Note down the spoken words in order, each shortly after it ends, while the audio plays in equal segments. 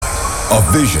A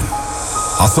vision.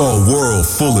 I saw a world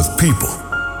full of people.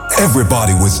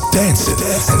 Everybody was dancing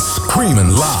and screaming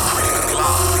loud.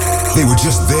 They were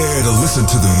just there to listen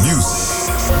to the music.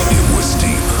 It was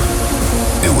deep.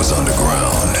 It was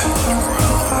underground.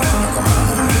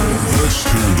 Let's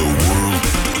turn the world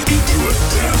into a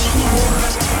dance floor.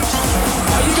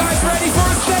 Are you guys ready for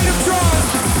a state of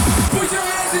trance? Put your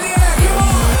hands in the air, come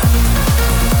on!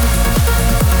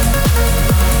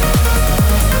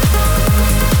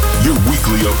 Your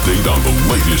weekly update on the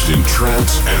latest in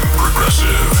trance and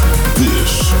progressive.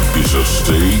 This is A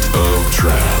State of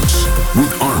Trance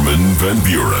with Armin van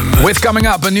Buuren. With coming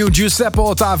up, a new Giuseppe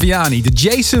Ottaviani, the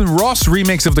Jason Ross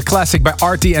remix of the classic by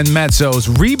Artie and Mezzos,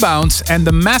 Rebounds, and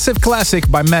the massive classic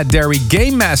by Matt Darey,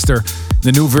 Game Master,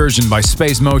 the new version by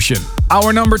Space Motion.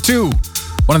 Hour number 2.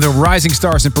 One of the rising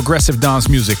stars in progressive dance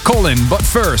music, Colin. But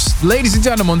first, ladies and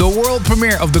gentlemen, the world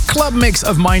premiere of the club mix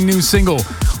of my new single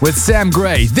with Sam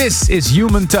Gray. This is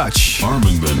Human Touch.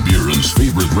 Armin van Buuren's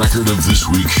favorite record of this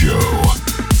week's show.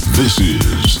 This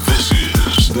is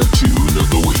the tune of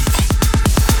the week.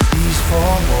 These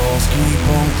four walls keep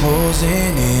on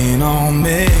closing in on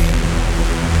me.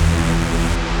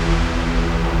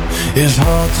 It's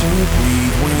hard to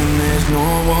breathe when there's no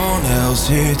one else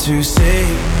here to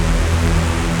see.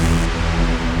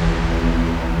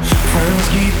 Friends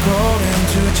keep calling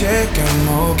to check I'm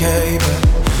okay, but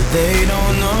they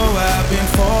don't know I've been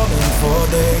falling for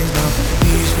days now.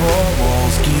 These four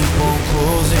walls keep on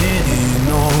closing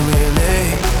in, no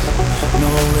release,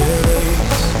 no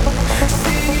release.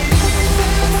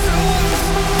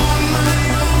 On my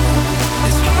own,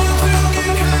 it's hard to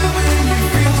get high when you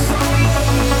feel so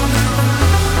low now.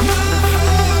 My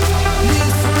heart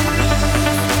needs some love.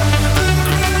 I'm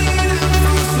crying out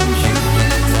for some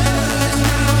human touch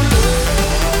now.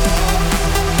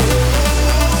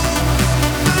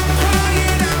 I'm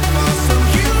crying out for some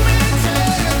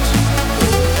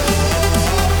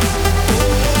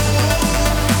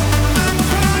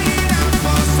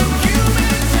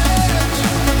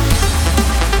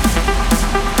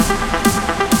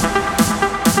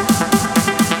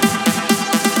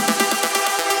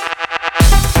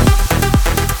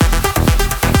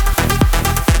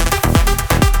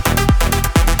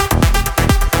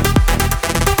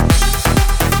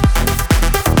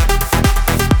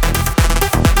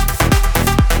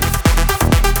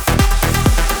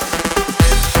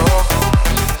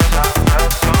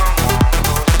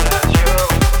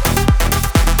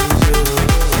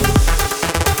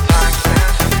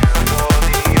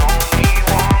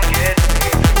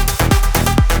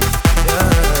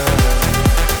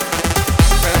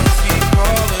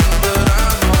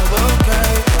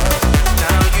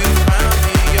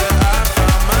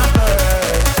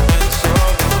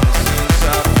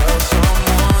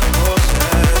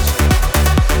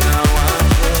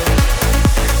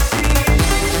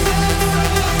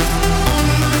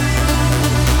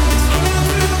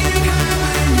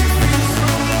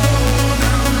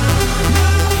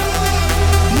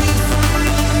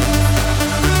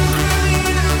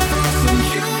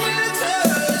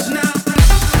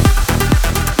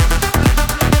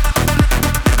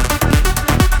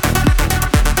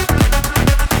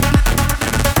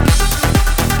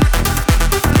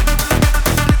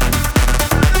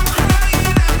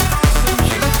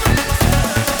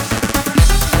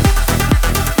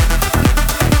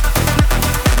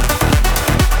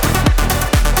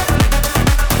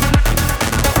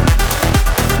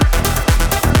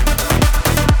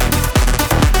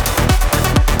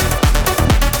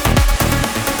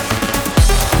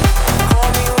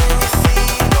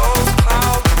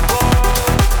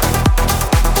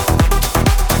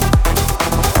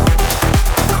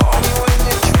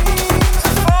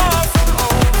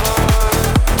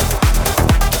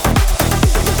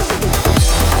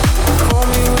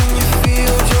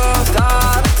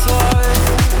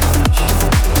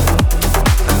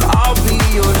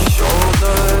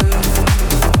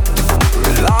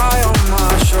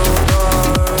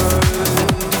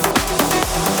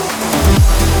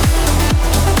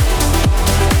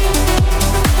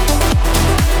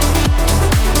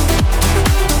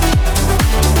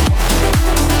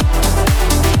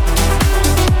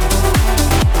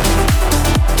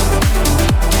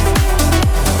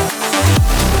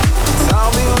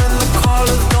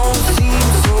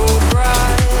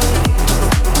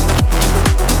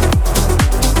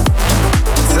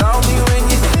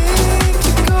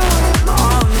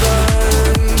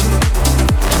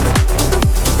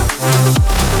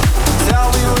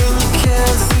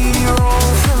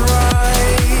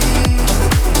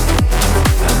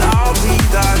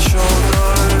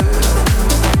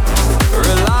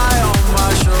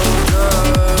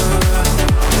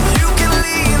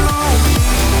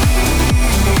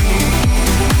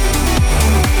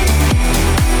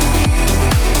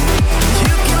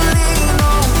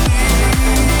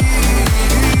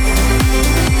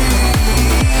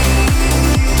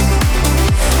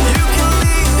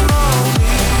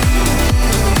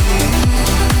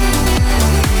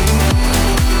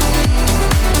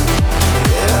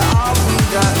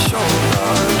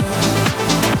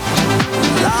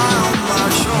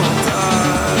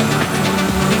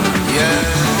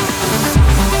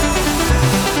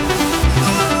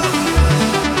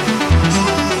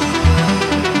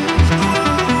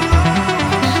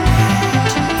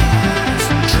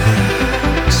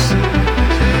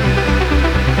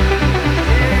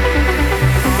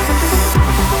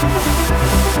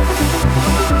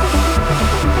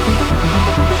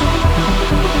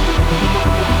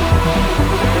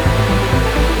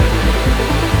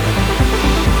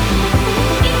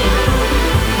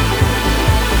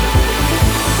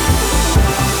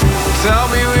Tell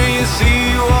me when you see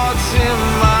what's in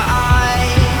my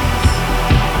eyes.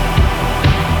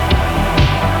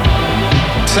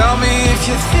 Tell me if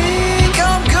you think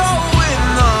I'm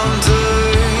going under.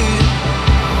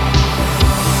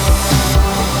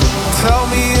 Tell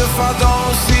me if I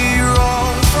don't see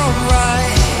wrong from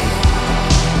right.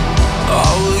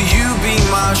 Or will you be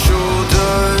my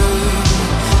shoulder?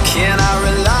 Can I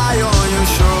rely on your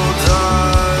shoulder?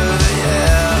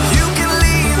 Yeah. You can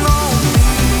lean on me.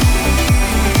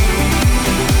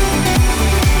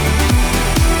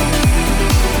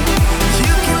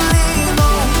 You can lean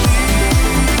on me.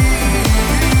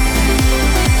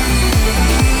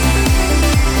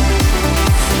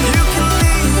 You can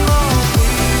lean on me.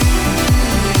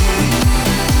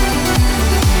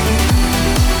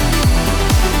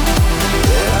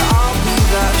 Yeah, I'll be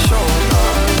that shoulder.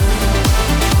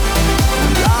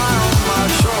 Lie on my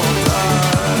shoulder.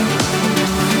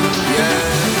 Yeah.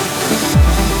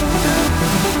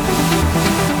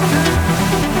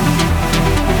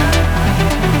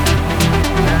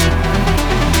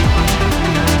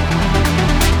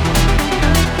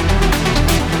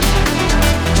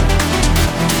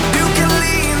 You can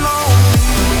lean on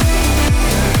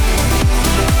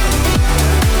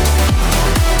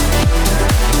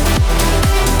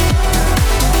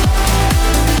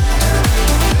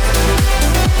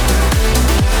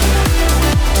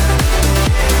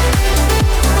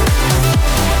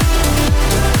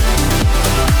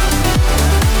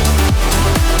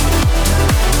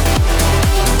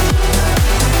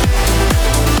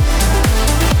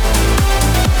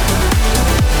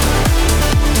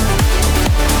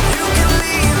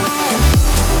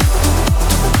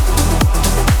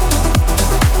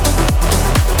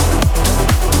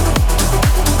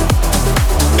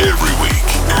Every week,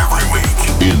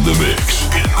 in the mix,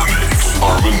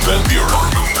 Armin van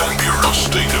Buuren, A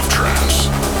State of Trance.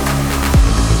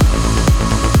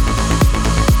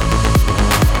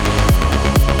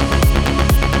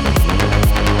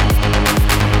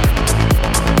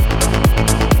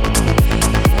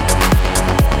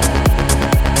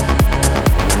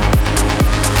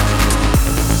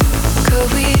 Could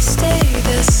we stay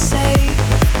the same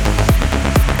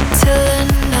till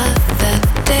another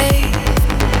day?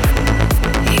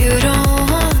 You don't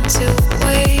want to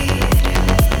wait,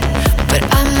 but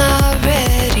I'm not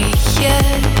ready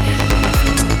yet.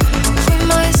 We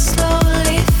might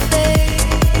slowly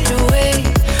fade away,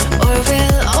 or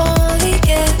we'll only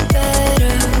get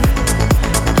better.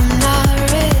 I'm not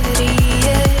ready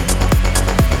yet.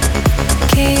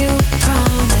 Can you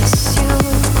promise you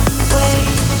wait?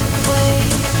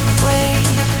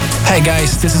 Hey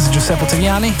guys, this is Giuseppe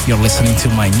Tagliani. You're listening to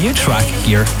my new track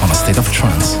here on A State of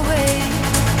Trance. Wait,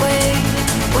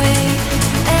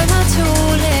 am I too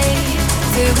late?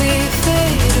 Did we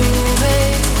fade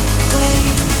away?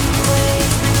 Wait,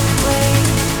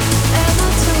 am I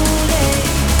too late?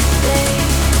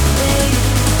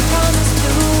 Promise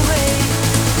to wait,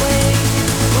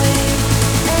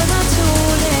 am I too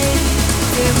late?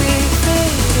 Did we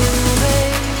fade away?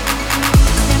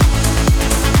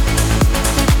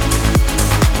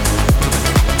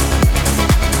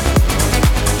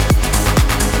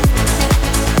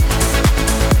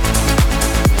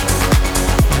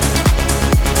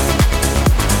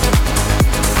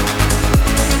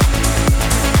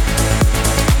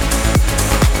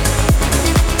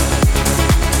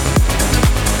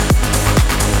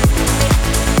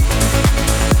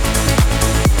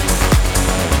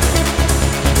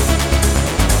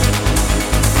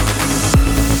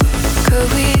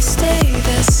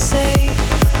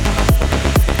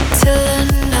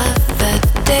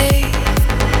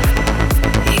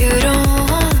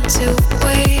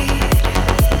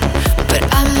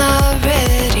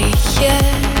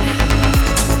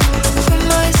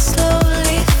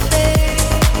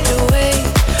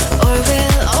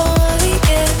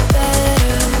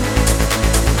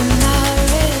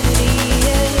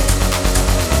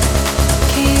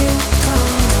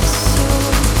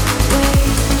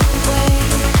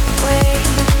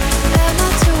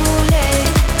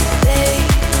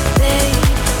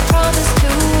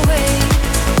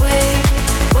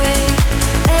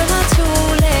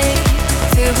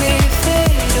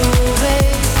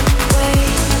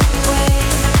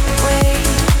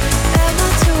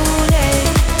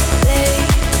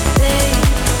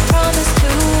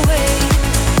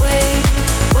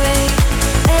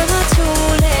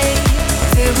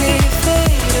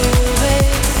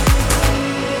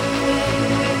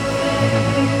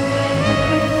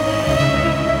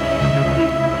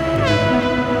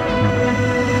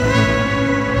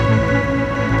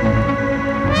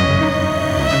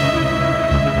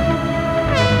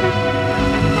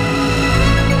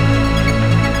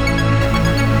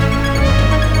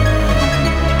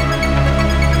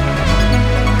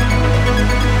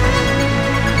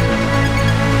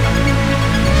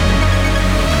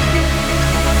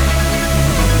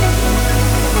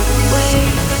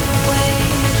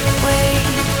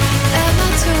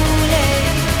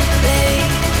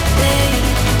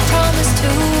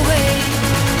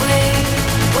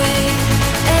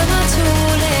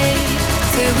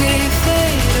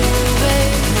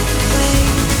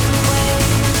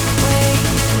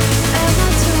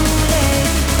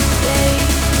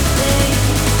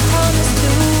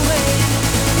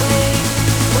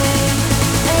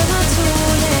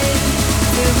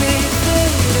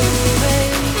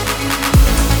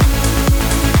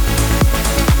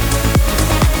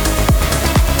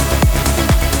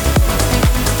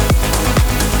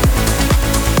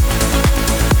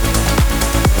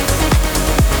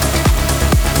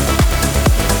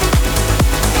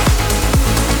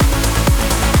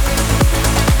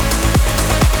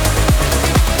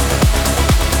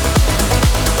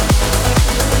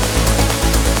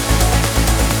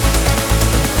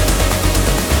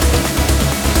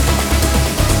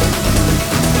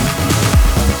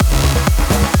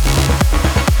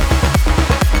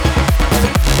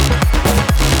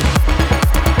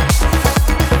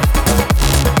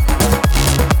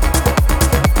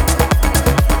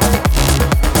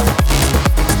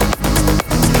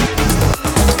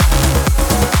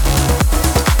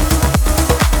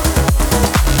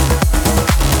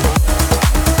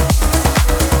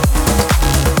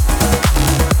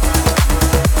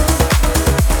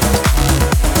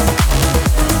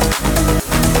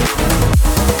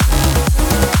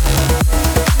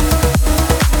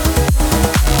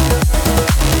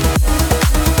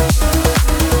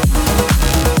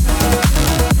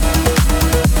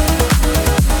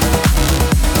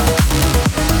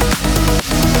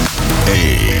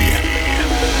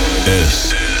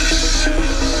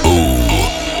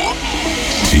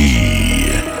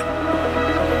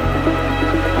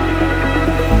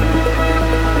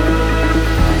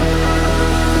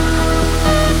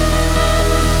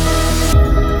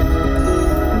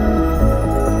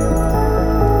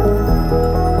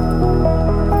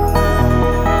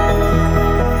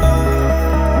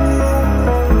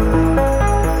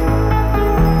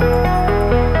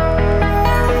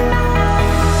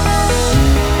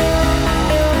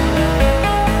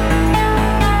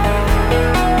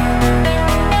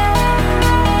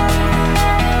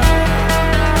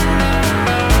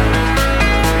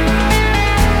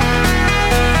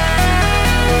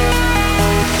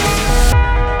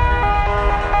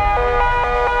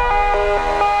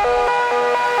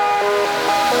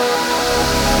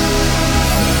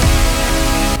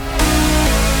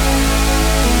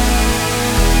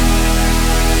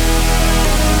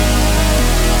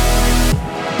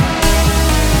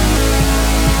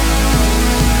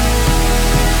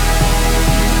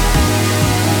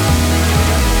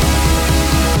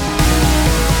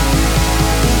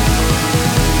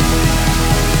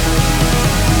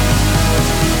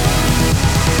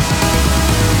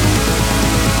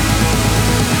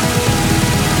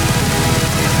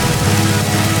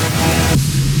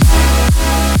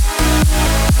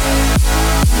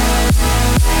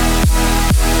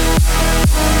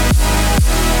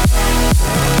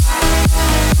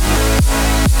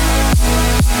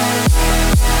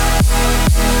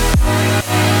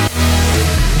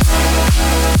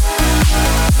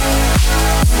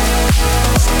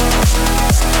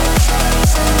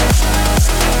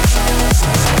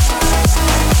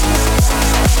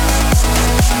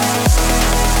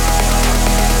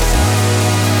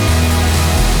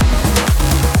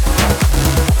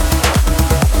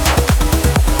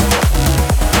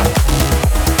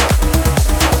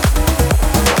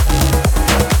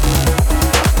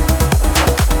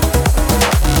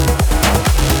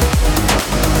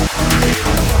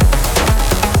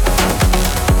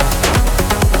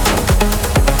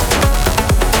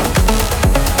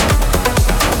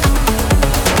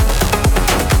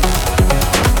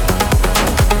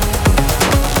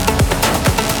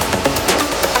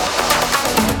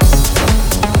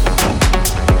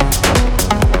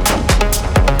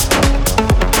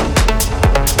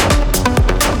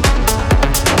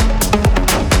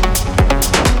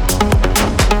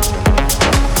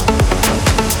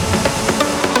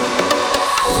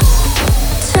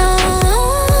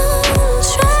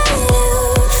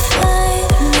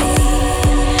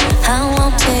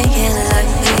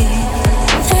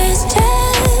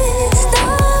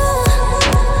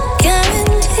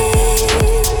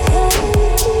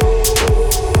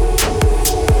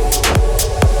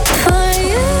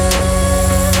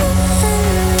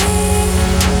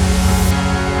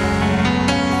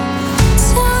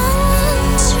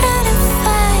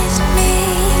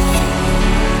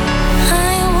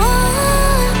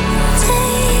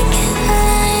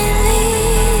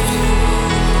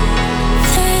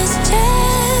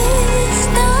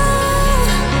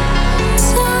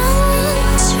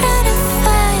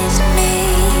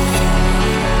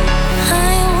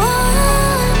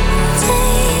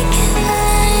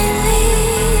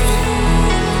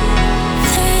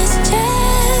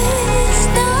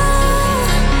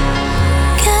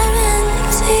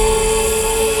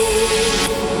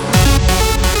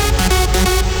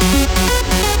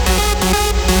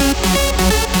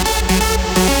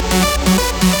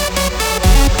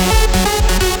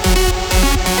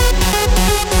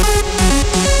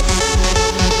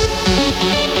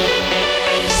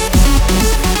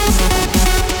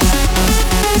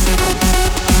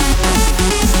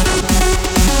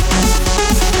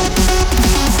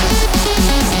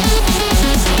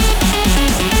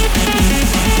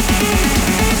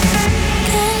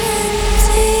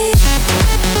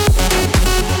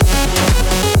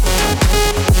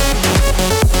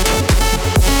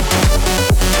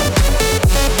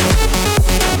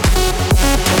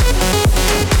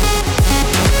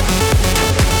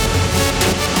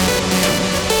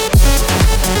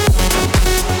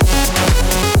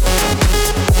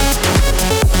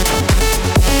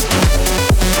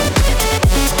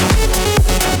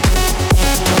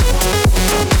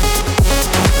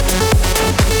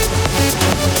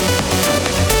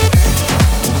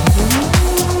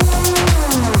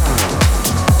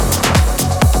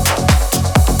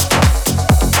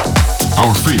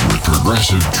 favorite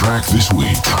progressive track this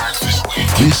week.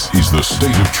 This is the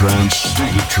State of Trance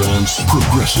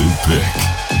Progressive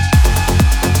Pick.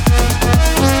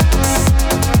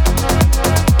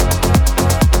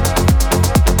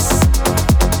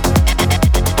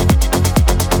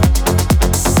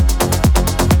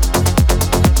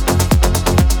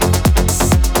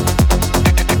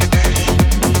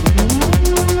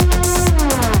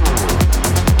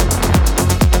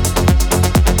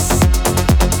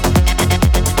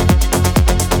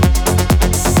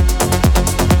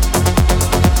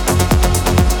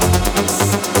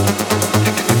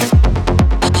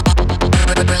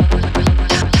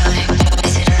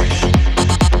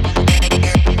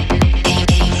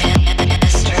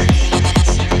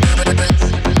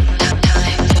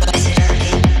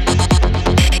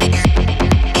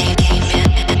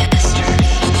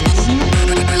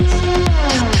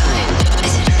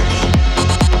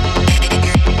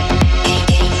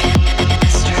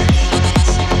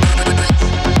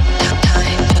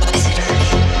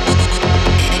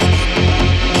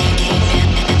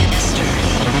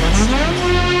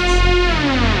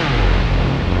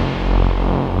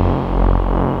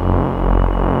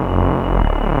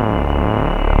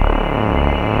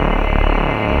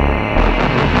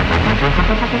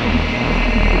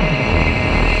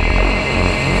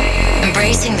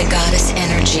 Embracing the goddess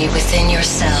energy within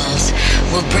yourselves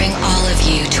will bring all of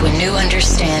you to a new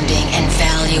understanding and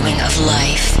valuing of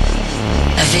life.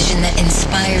 A vision that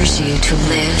inspires you to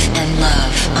live and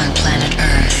love on planet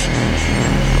Earth.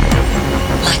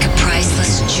 Like a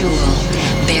priceless jewel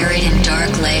buried in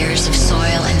dark layers of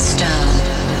soil and stone,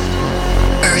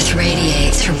 Earth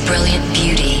radiates her brilliant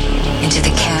beauty into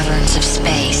the caverns of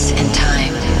space and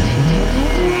time.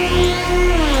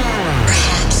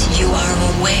 You are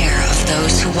aware of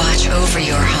those who watch over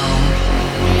your home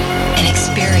and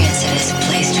experience it as a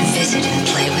place to visit and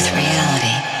play with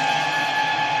reality.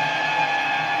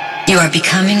 You are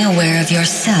becoming aware of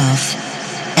yourself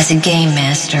as a game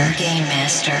master. Game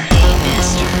master. Game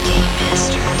master. Game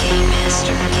master. Game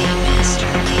master. Game master.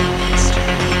 Game master.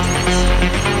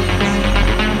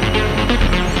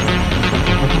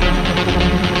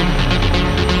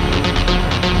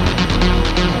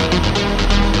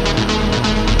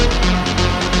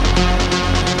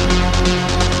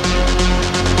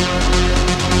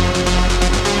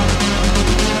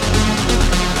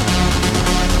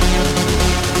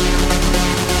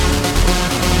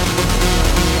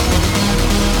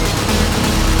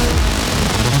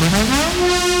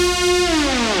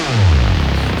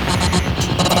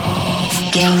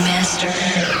 Game Master.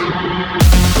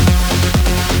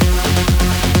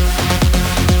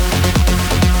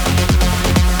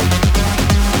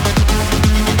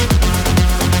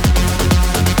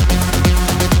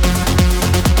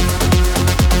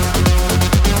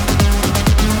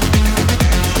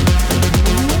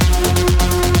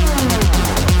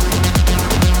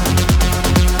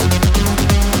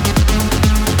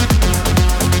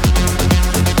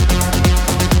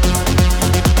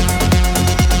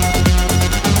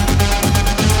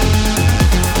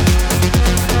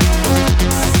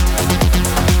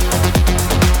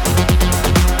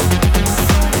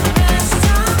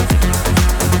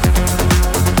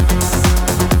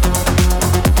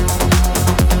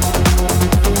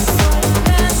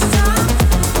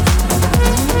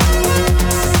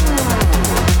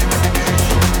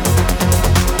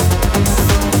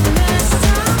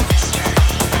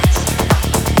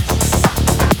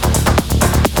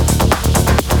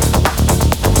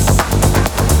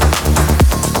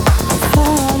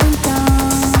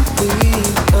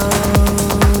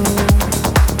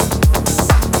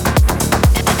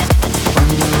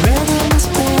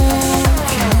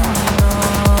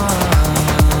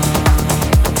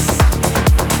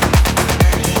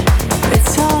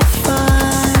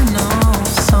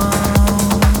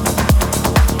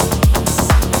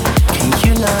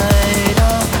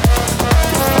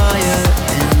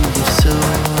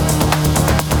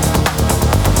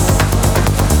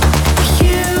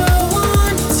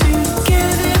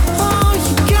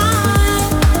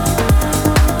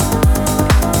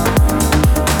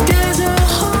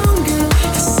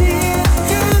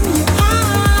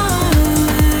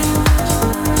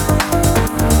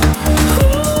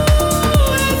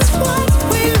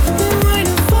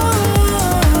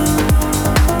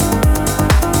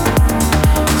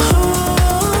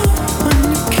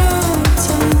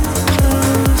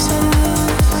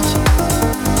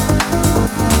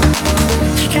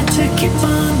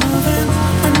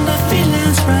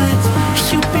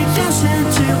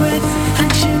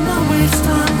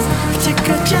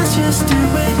 Just do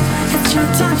it, it's your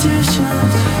time to shine.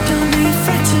 Don't be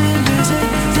afraid to lose it,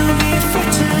 don't be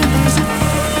afraid to lose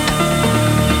it.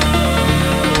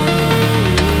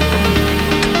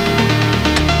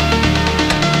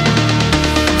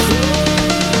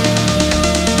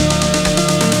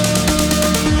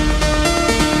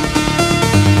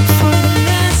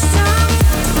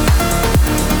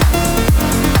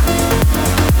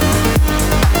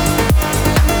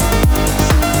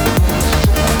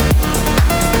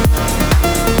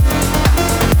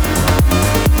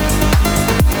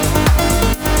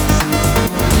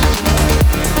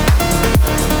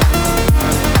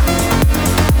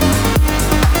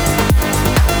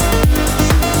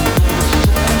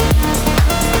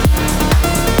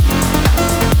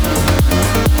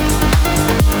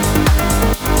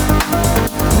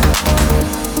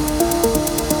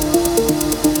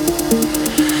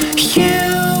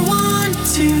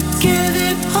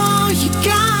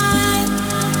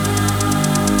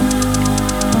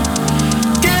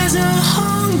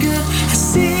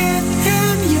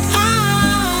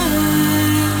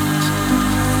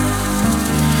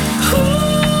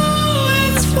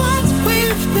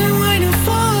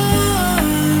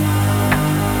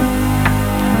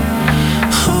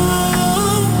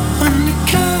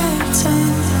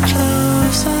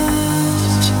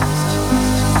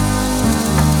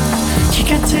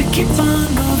 got to keep on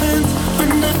moving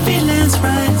when the feeling's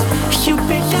right. You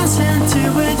be dancing to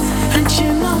it, and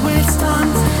you know it's time.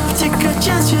 Take a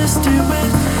chance, just do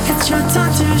it. It's your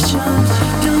time to shine.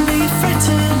 Don't be afraid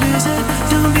to lose it.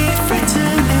 Don't be afraid to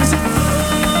lose it.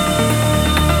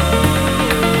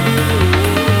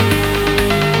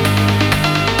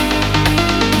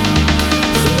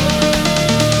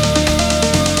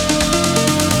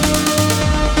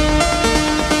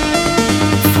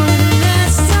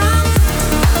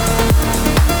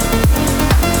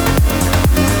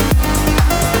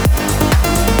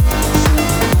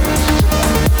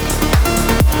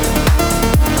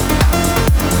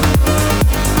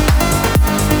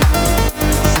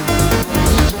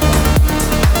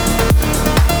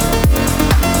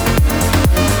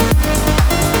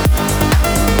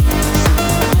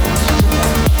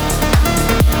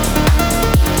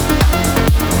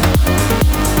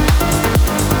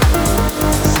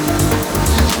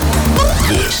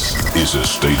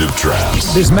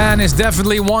 This man is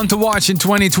definitely one to watch in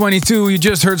 2022. You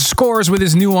just heard Scores with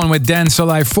his new one with Dan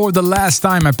Solai. For the last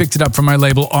time, I picked it up from my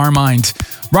label Armind.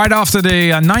 Right after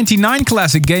the 99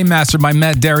 classic Game Master by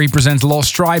Matt Darey presents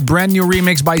Lost Tribe, brand new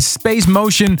remix by Space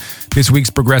Motion, this week's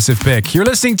progressive pick. You're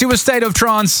listening to A State of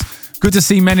Trance. Good to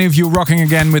see many of you rocking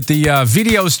again with the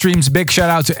video streams. Big shout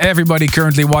out to everybody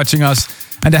currently watching us.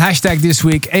 And the hashtag this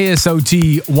week,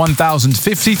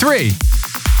 ASOT1053.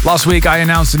 Last week, I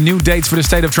announced the new dates for the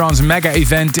State of Trance mega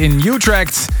event in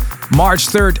Utrecht, March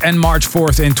 3rd and March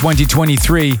 4th in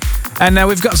 2023. And now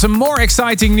we've got some more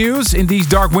exciting news in these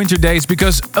dark winter days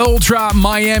because Ultra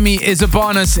Miami is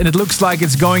upon us and it looks like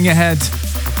it's going ahead.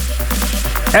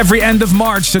 Every end of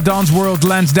March, the dance world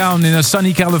lands down in a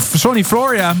sunny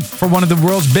Florida for one of the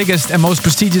world's biggest and most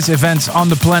prestigious events on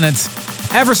the planet.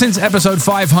 Ever since episode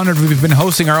 500, we've been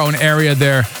hosting our own area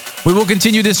there. We will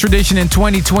continue this tradition in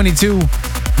 2022.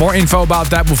 More info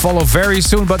about that will follow very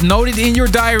soon, but note it in your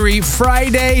diary,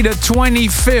 Friday the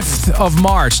 25th of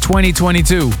March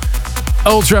 2022.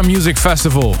 Ultra Music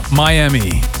Festival,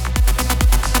 Miami.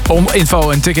 Info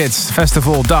and tickets,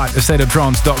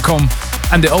 festival.astateoftrance.com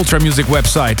and the Ultra Music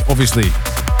website, obviously.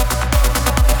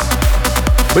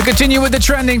 We continue with the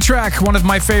trending track, one of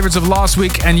my favorites of last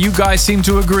week, and you guys seem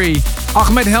to agree.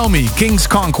 Ahmed Helmy, King's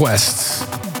Conquest.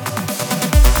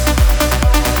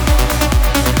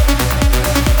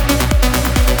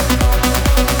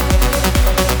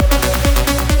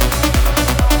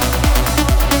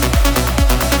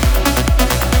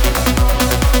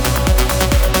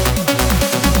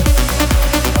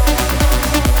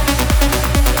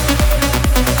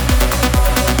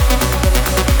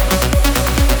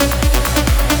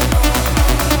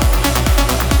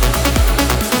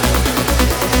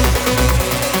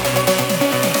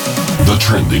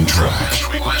 Trending track.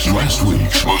 Last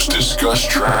week's most discussed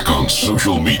track on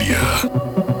social media.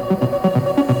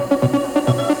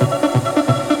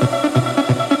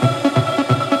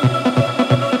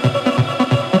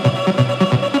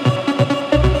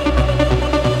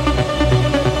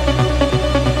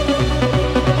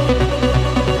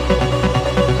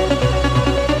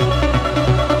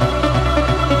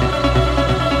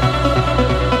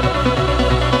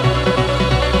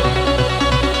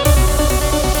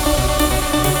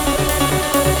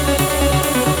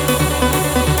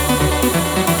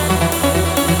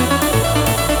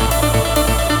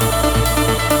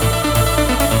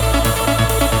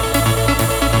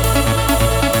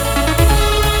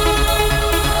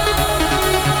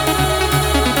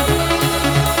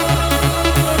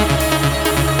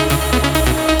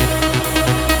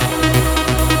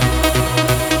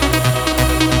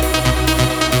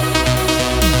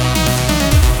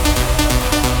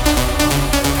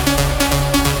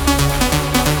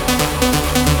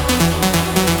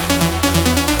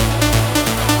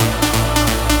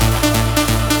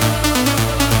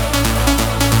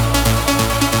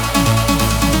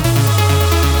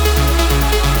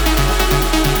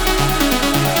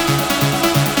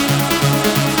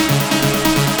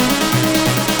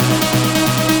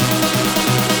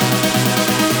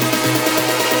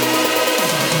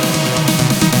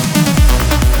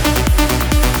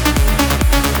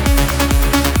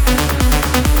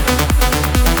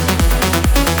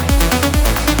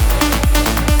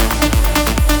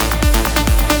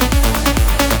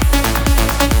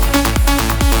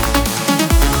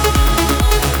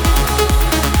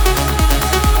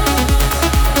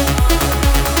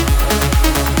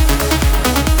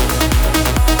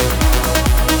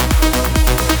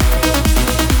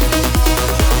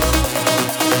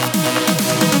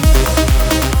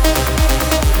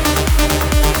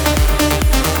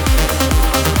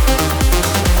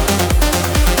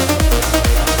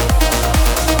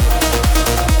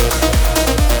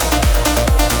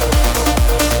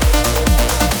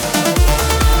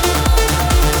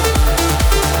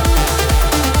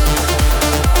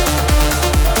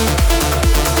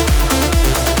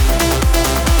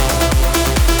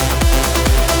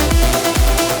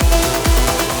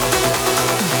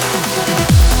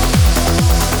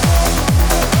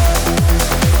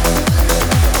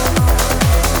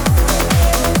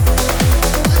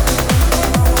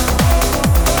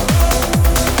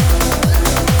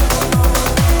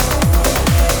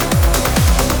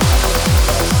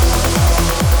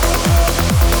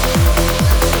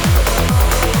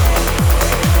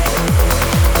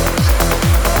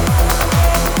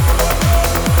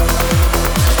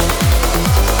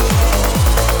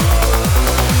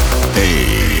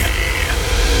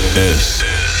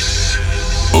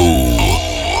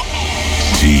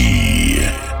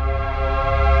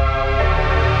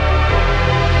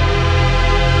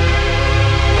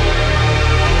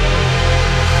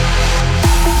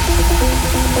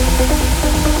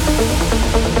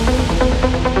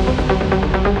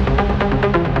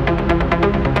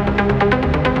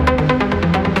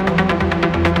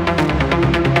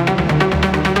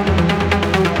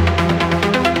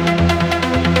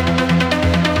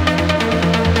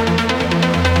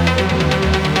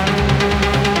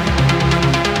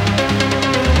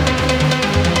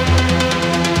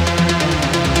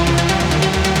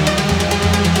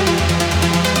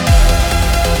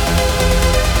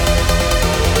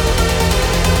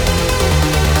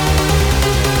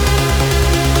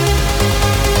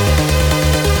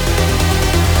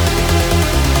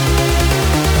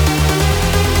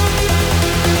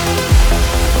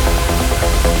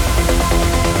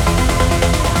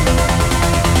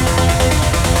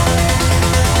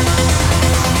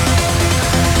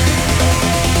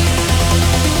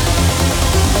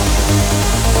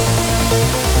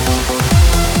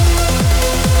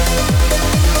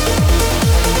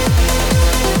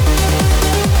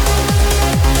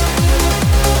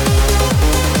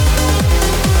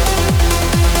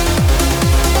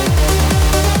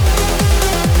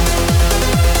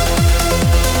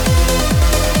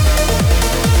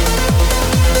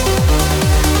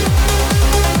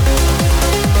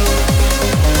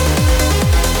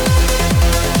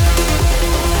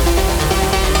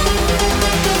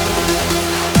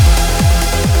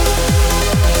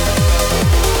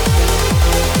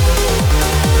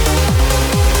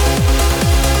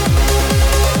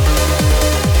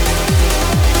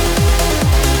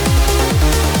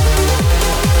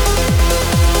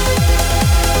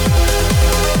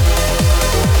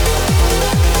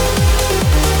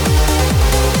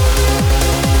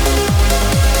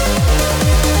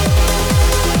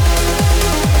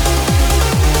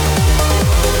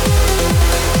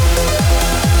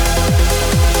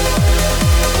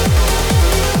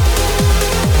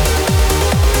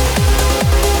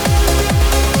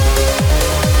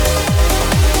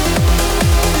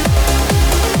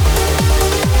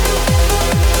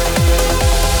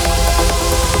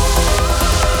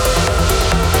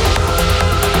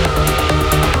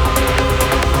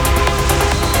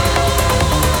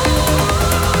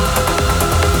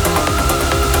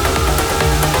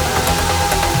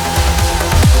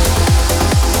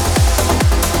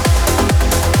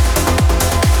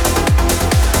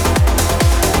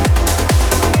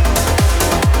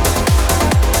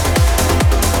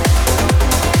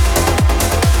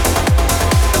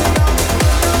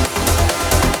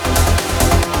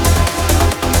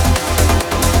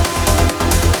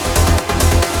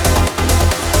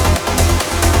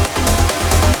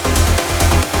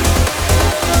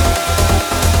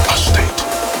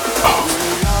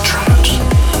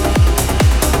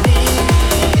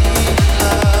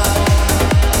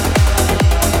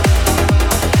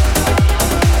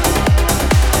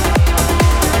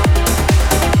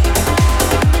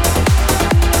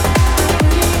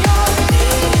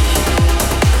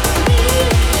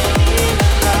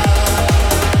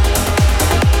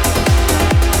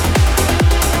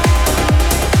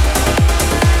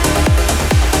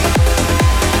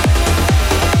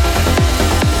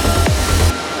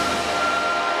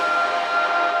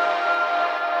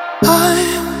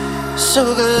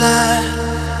 so glad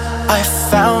I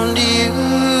found you,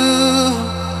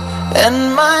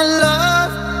 and my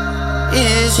love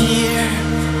is here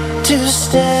to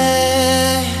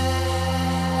stay.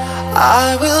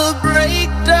 I will break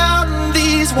down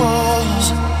these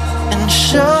walls and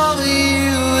show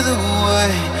you the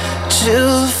way to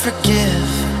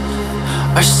forgive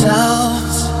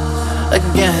ourselves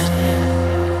again.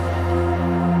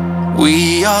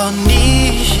 We all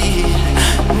need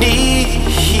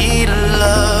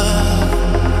love.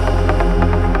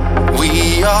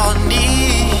 We all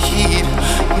need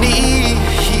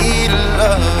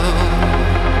love.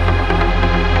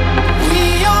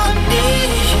 We all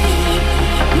need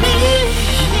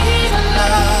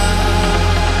love.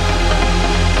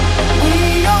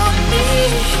 We all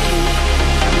need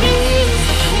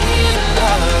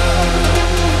love.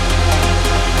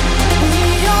 We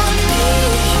all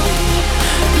need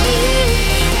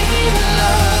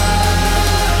love.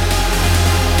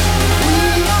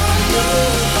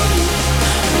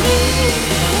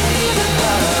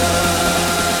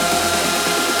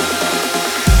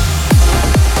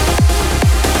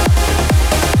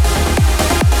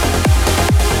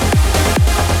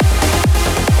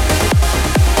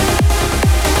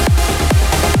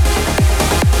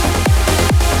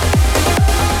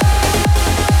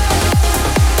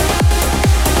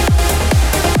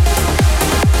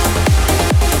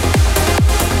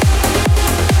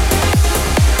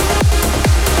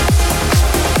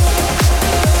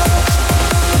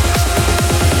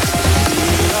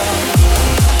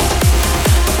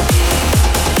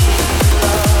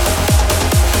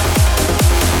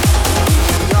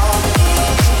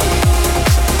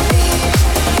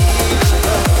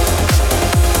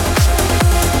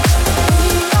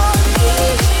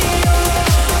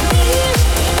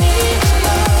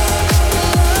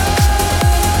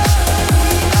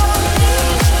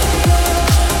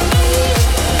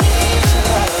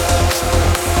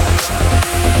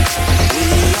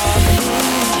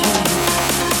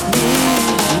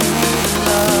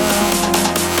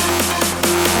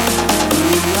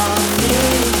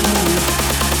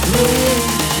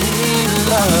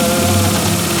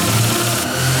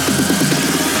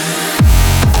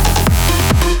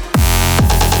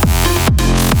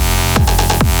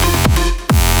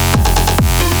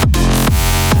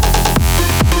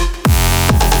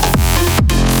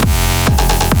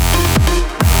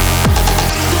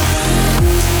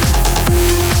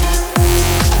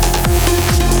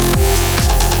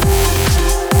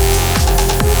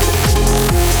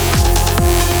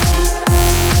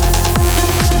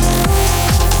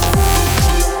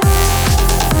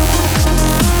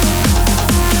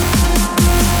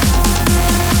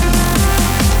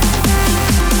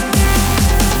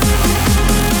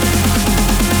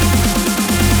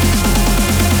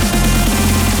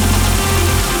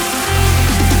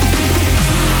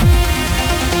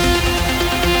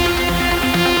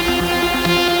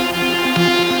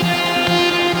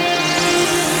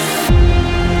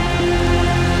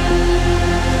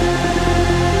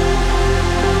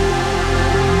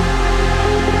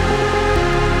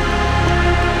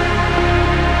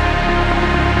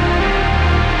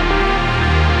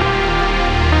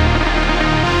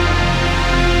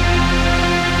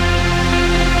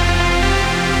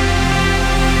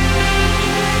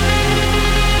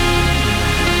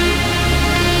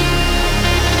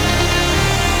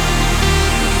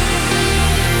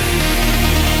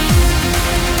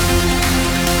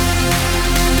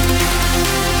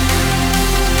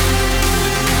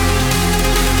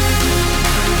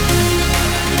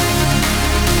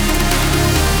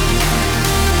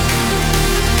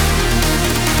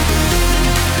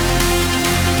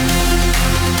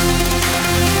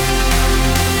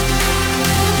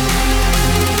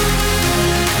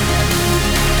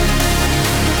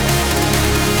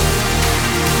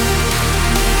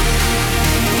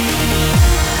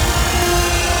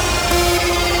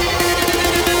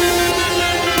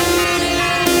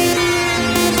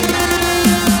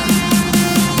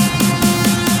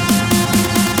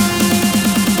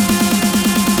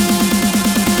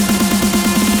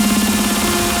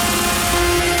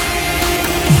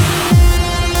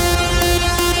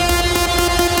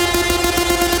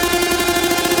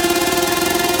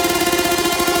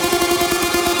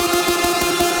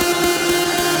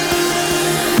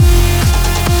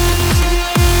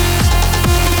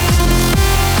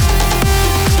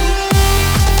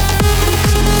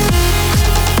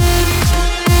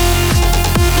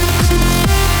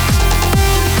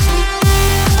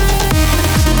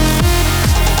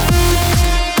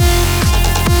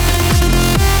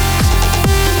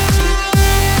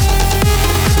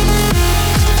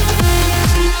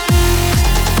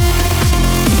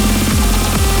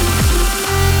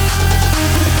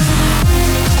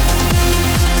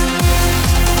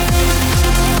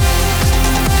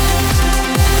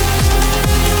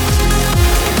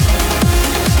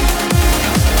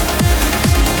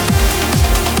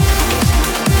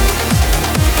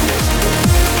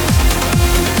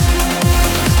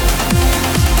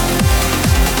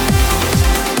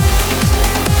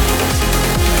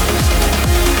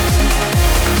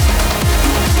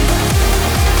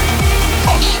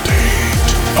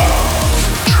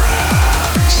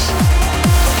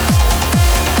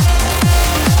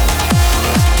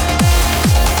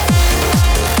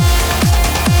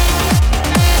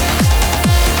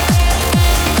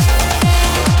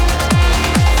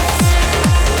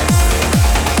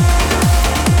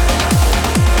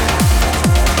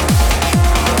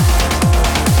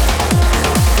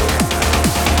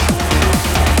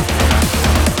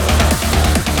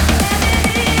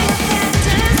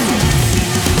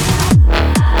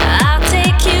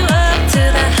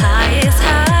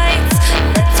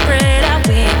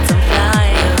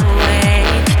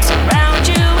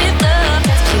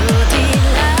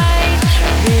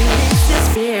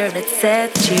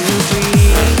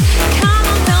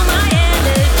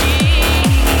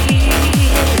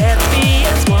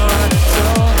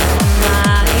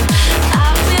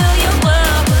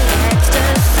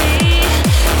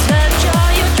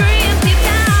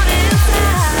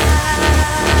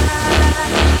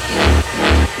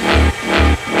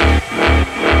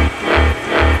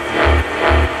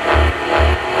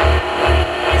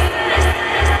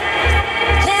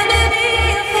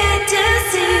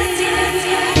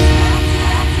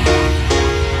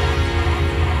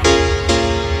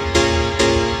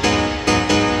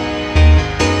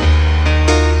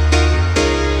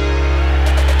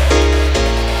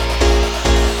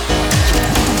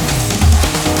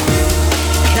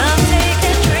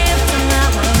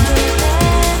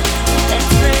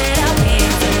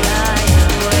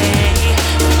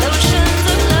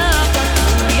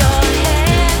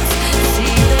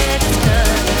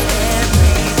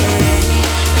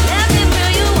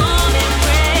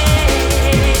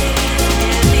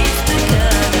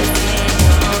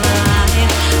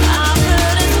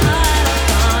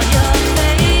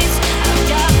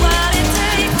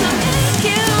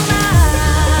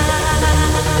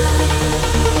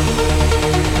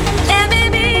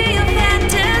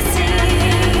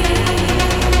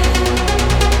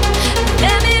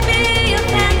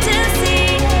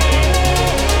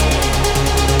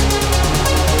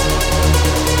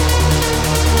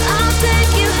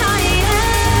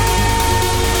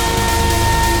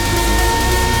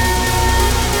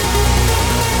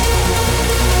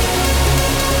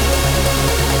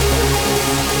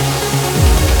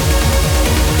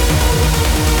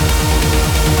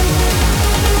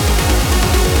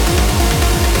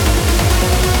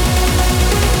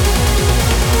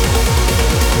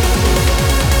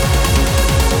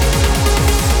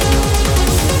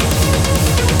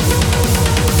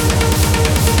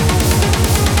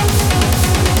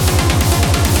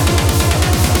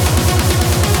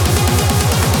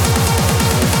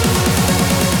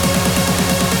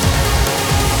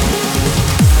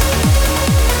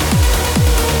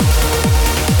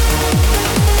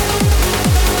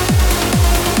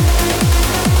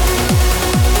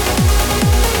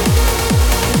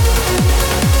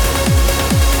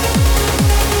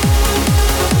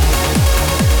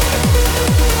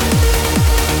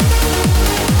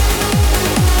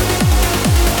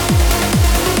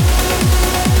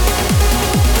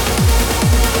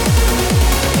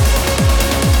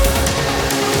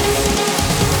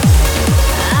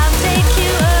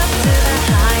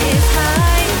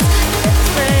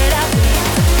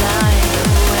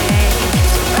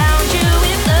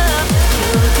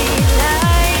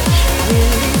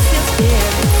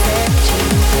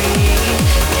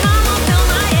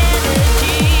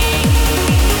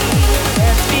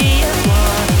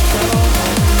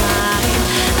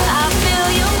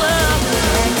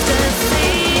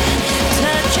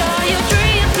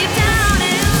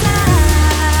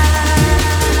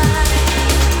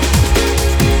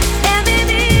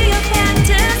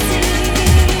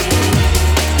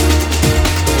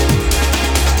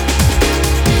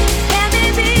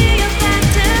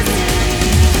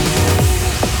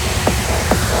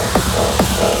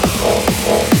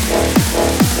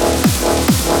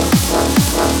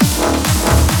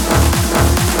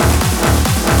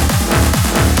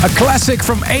 A classic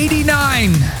from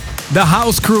 '89, The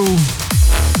House Crew.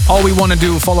 All We Wanna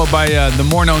Do, followed by the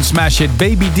more known smash hit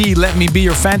Baby D, Let Me Be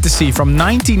Your Fantasy from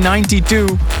 1992.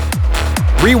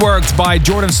 Reworked by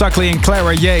Jordan Suckley and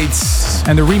Clara Yates.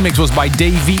 And the remix was by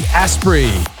Davey Asprey.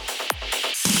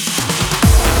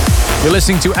 You're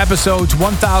listening to episode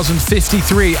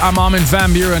 1053. I'm Armin van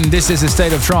Buuren. This is A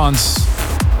State of Trance.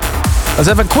 Let's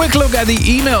have a quick look at the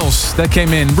emails that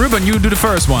came in. Ruben, you do the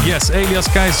first one. Yes, Elias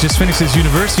Kais just finished his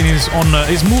university and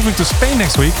is moving to Spain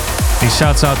next week. He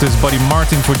shouts out to his buddy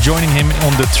Martin for joining him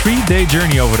on the 3-day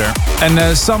journey over there.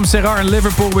 And Sam Serrar in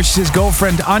Liverpool wishes his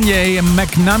girlfriend Anye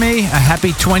McNamee a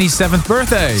happy 27th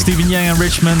birthday. Stephen Yang in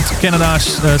Richmond, Canada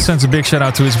sends a big shout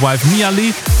out to his wife Mia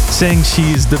Lee, saying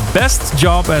she is the best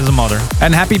job as a mother.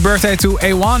 And happy birthday to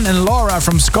Ewan and Laura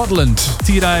from Scotland.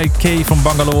 Tirai K from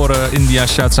Bangalore, India,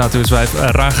 shouts out to his wife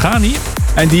Rajani.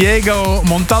 And Diego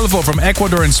Montalvo from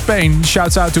Ecuador in Spain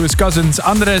shouts out to his cousins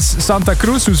Andres Santa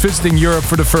Cruz, who's visiting Europe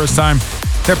for the first time.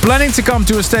 They're planning to come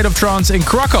to A State of Trance in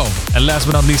Krakow. And last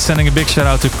but not least, sending a big shout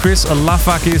out to Chris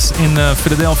Alafakis in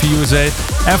Philadelphia, USA.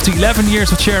 After 11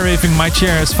 years of chair raving, my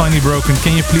chair has finally broken.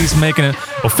 Can you please make an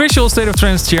official State of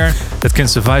Trance chair that can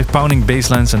survive pounding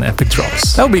basslines and epic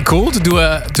drops? That would be cool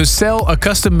to sell a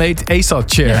custom-made ASOT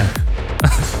chair. Yeah.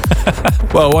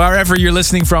 Well, wherever you're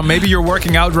listening from, maybe you're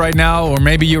working out right now, or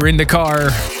maybe you're in the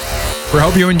car. We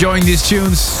hope you're enjoying these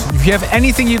tunes. If you have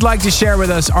anything you'd like to share with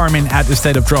us, Armin at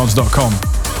thestateoftrance.com.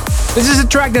 This is a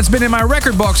track that's been in my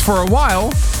record box for a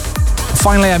while.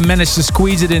 Finally, I managed to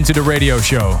squeeze it into the radio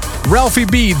show. Ralphie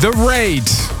B, The Raid.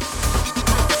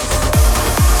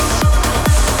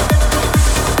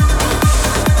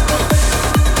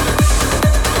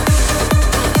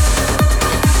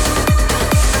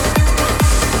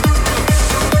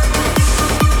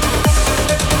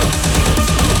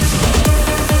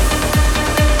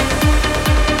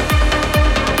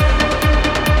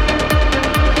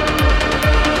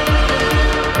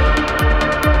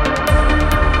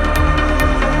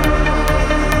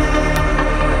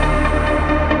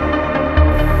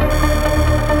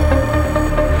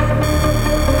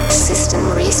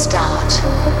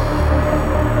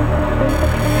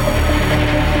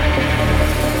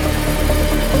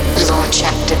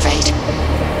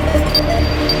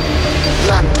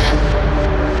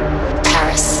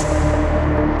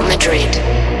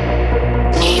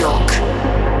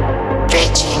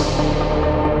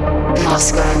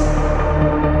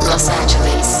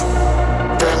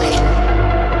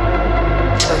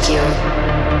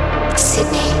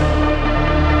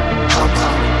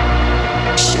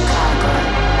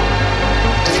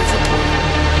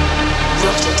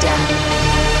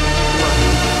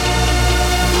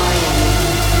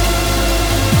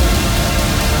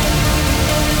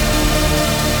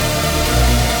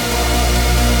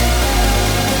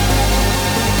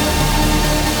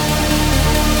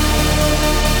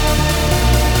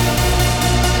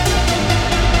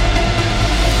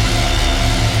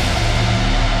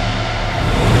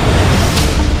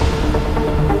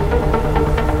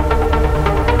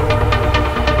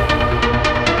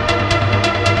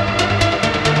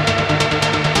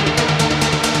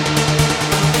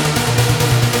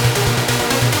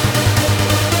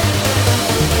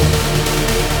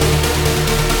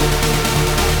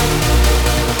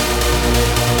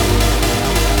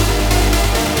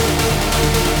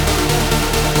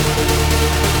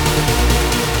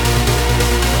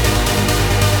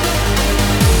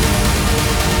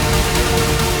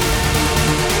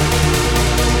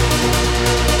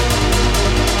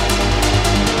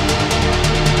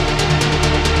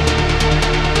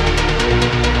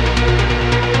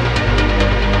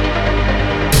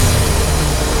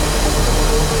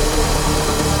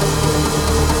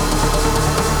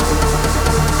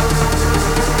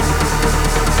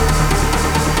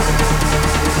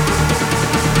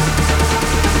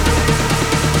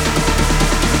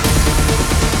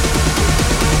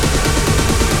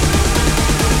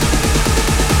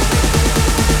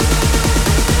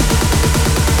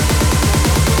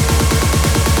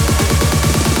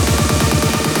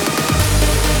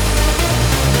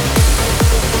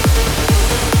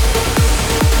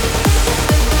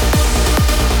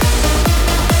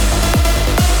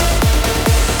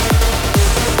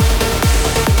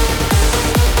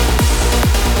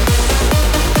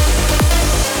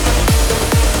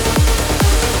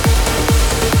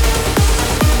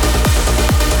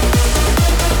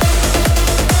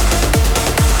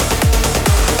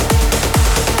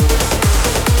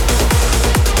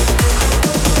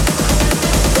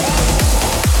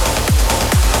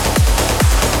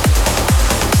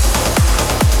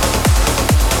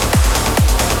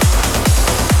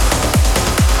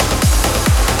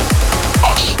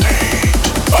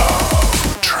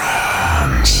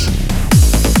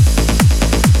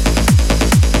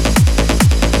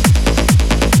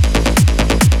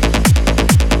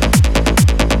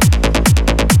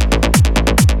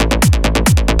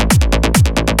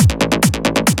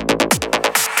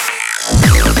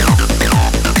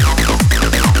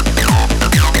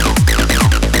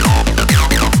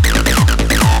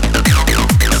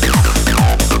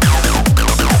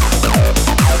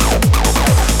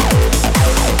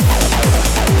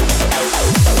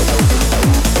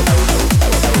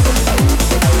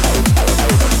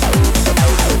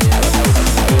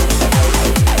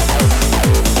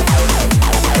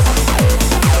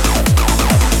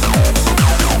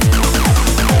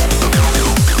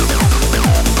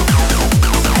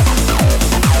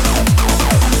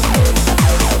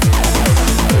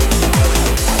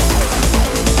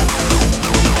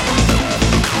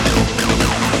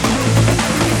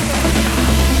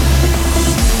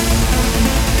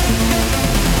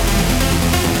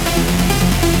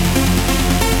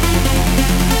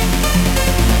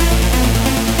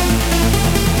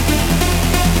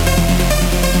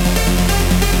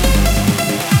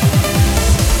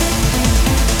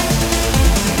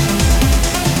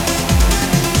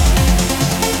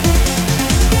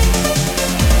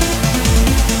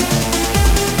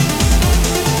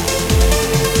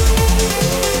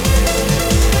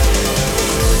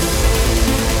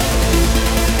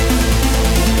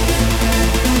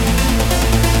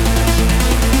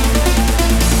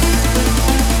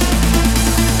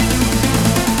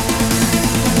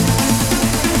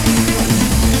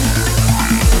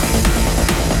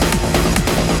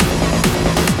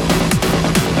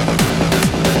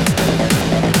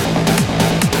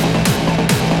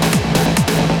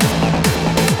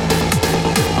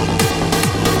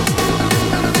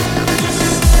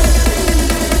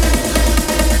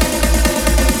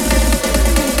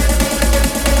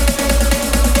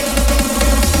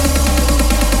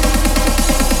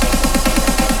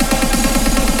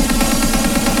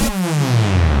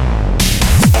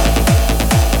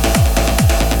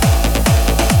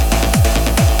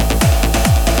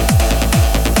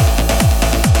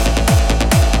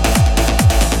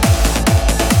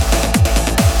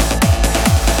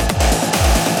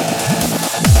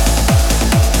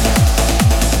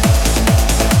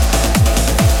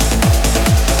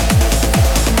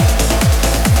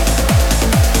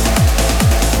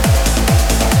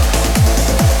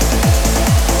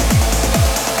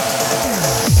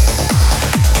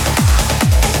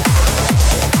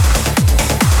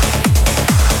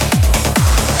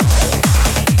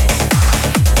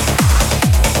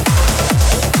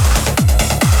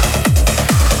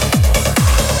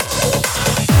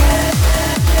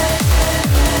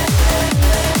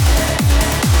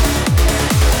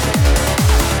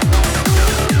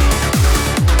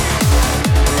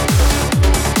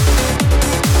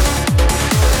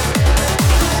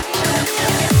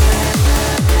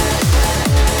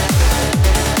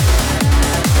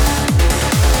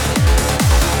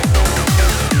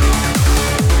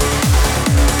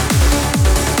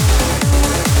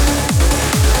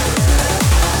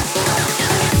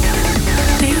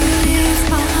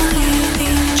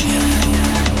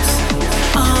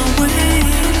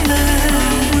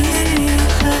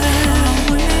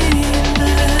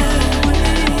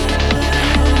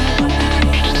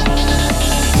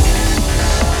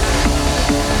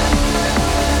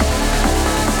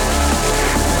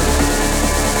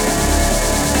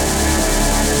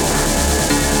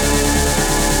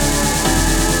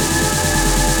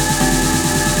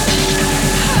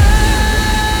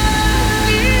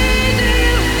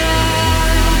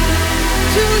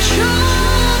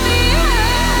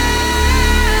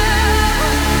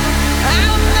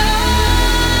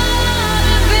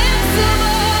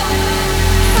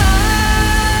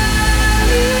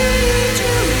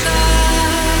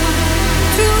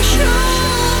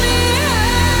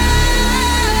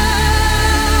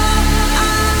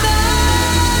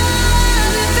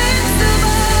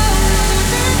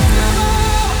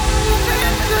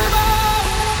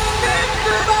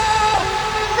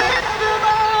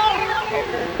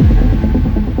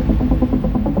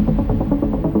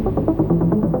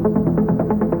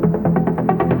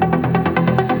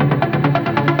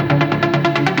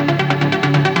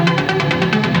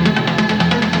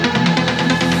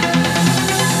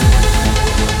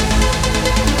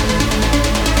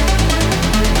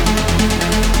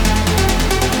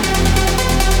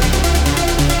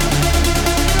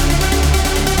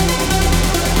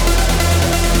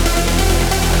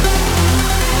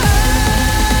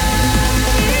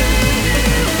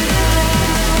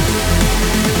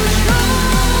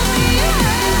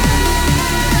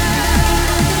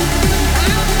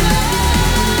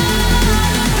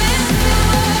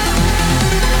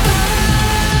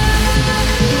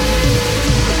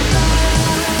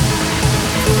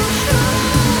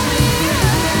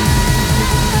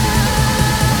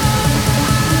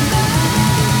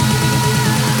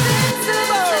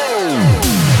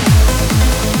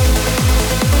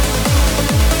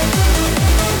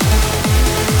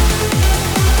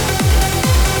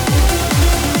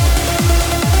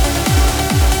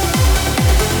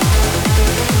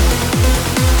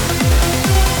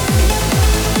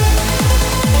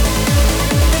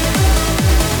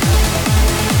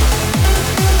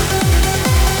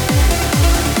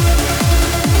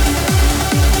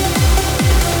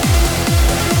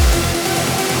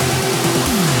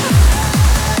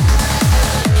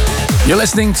 You're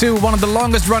listening to one of the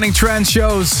longest running trance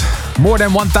shows. More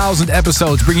than 1,000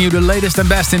 episodes, bringing you the latest and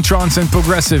best in trance and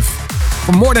progressive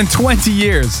for more than 20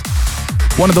 years.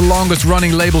 One of the longest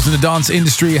running labels in the dance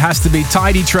industry has to be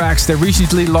Tidy Tracks. They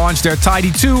recently launched their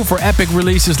Tidy 2 for epic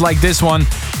releases like this one.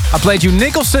 I played you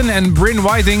Nicholson and Bryn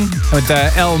Whiting with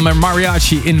El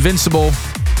Mariachi Invincible.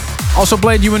 Also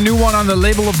played you a new one on the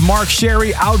label of Mark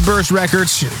Sherry, Outburst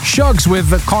Records, Shugs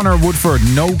with Connor Woodford,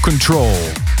 No Control.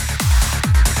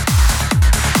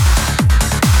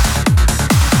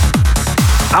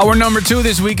 Our number 2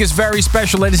 this week is very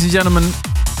special, ladies and gentlemen.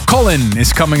 Colin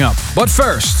is coming up. But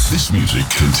first, this music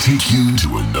can take you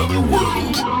to another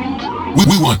world.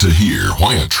 We want to hear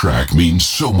why a track means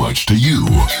so much to you.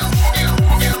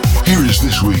 Here is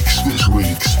this week's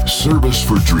Service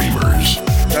for Dreamers.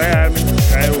 Hi Armin,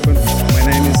 hi Ruben. My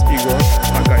name is Igor,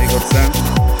 aka Igor Sam.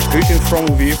 Greeting from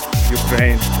Lviv,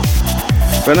 Ukraine.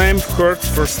 When I heard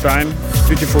first time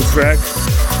beautiful track,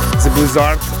 The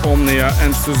Blizzard, Omnia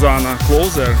and Susanna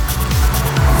Closer,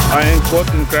 I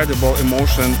got incredible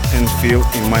emotion and feel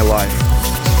in my life.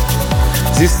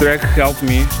 This track helped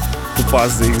me to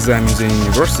pass the exam in the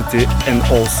university, and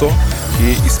also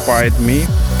he inspired me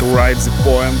to write the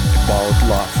poem about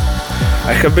love.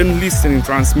 I have been listening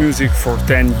trance music for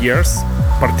 10 years,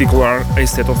 particular a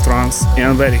state of trance, and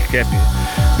I'm very happy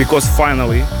because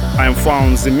finally I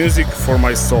found the music for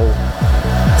my soul.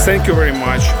 Thank you very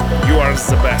much, you are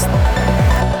the best.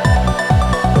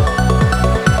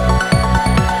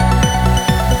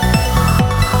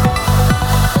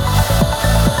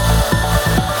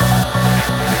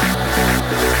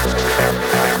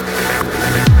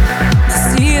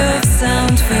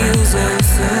 Sound feels oh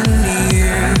so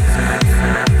near.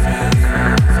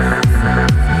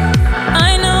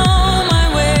 I know my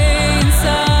way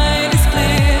inside is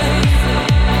clear.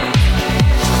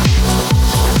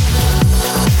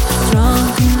 Strong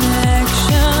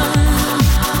connection,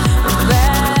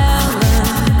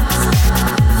 balance.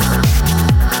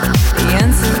 The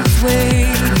answer is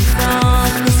waiting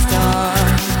from the start.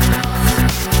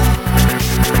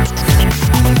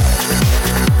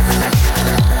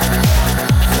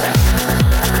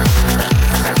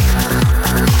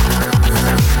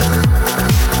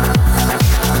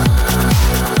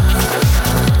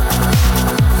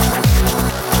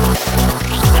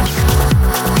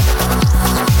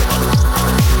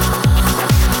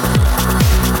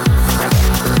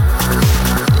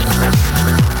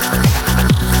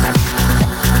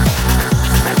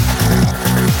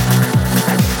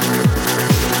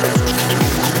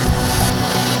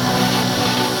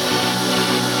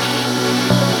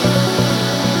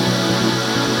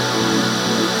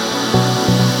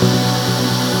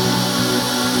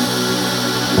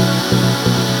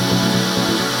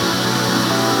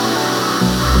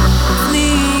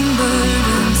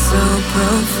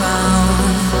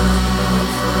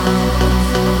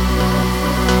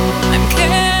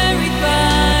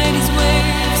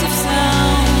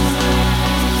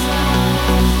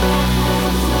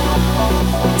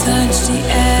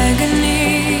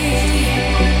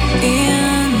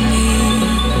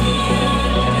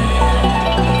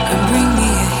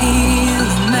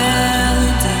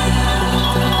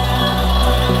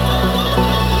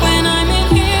 When I'm in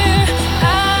here,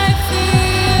 I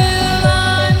feel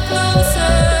I'm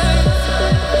closer.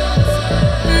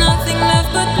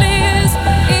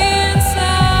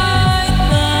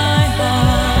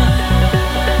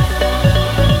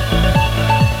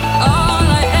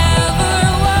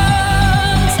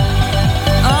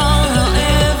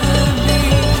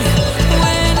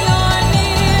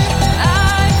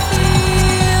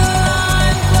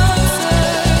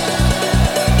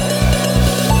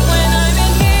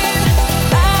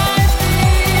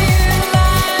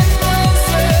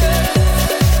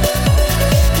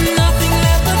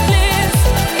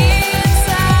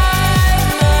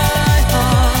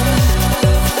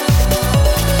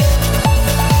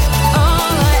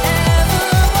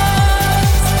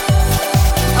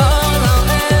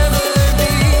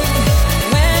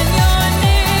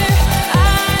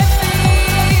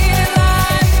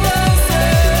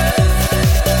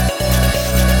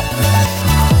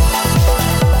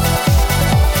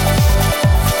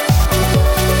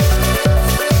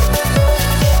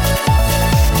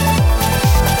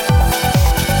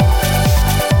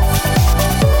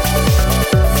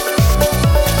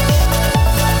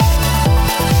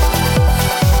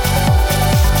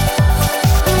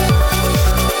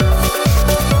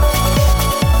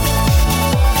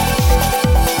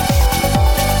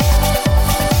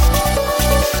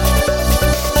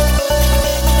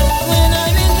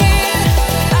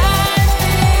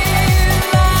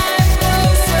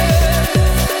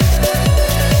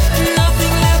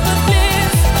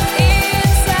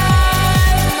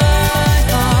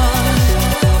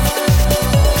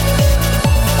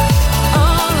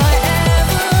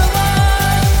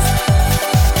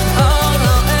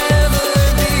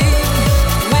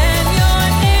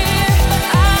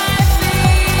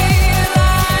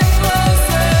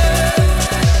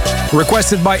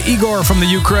 Requested by Igor from the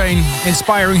Ukraine,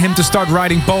 inspiring him to start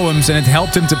writing poems, and it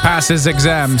helped him to pass his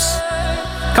exams.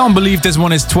 Can't believe this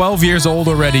one is 12 years old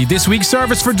already. This week's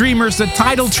Service for Dreamers, the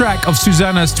title track of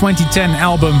Susanna's 2010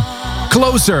 album,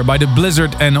 Closer by the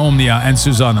Blizzard and Omnia and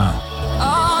Susanna.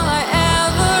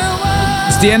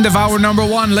 It's the end of hour number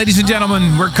 1. Ladies and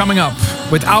gentlemen, we're coming up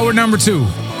with hour number 2.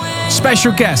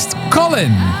 Special guest,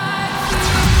 Colin.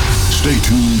 Stay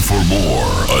tuned for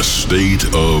more A State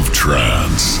of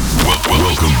Trance.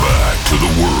 Welcome back to the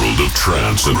world of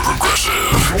trance and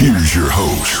progressive. Here's your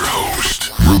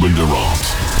host, Ruben Durant.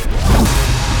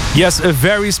 Yes, a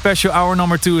very special hour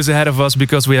number 2 is ahead of us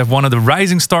because we have one of the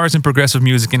rising stars in progressive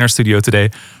music in our studio today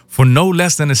for no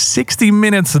less than a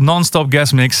 60-minute non-stop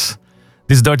guest mix.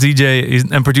 This Dutch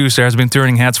DJ and producer has been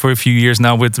turning heads for a few years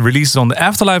now with releases on the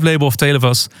Afterlife label of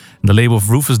Televas and the label of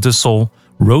Rufus Du Sol,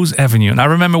 Rose Avenue. And I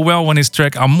remember well when his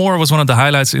track Amor was one of the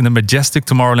highlights in the majestic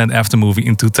Tomorrowland After movie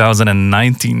in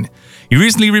 2019. He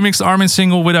recently remixed Armin's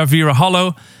single with Avira Hollow,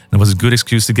 and it was a good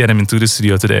excuse to get him into the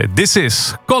studio today. This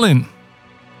is Colin.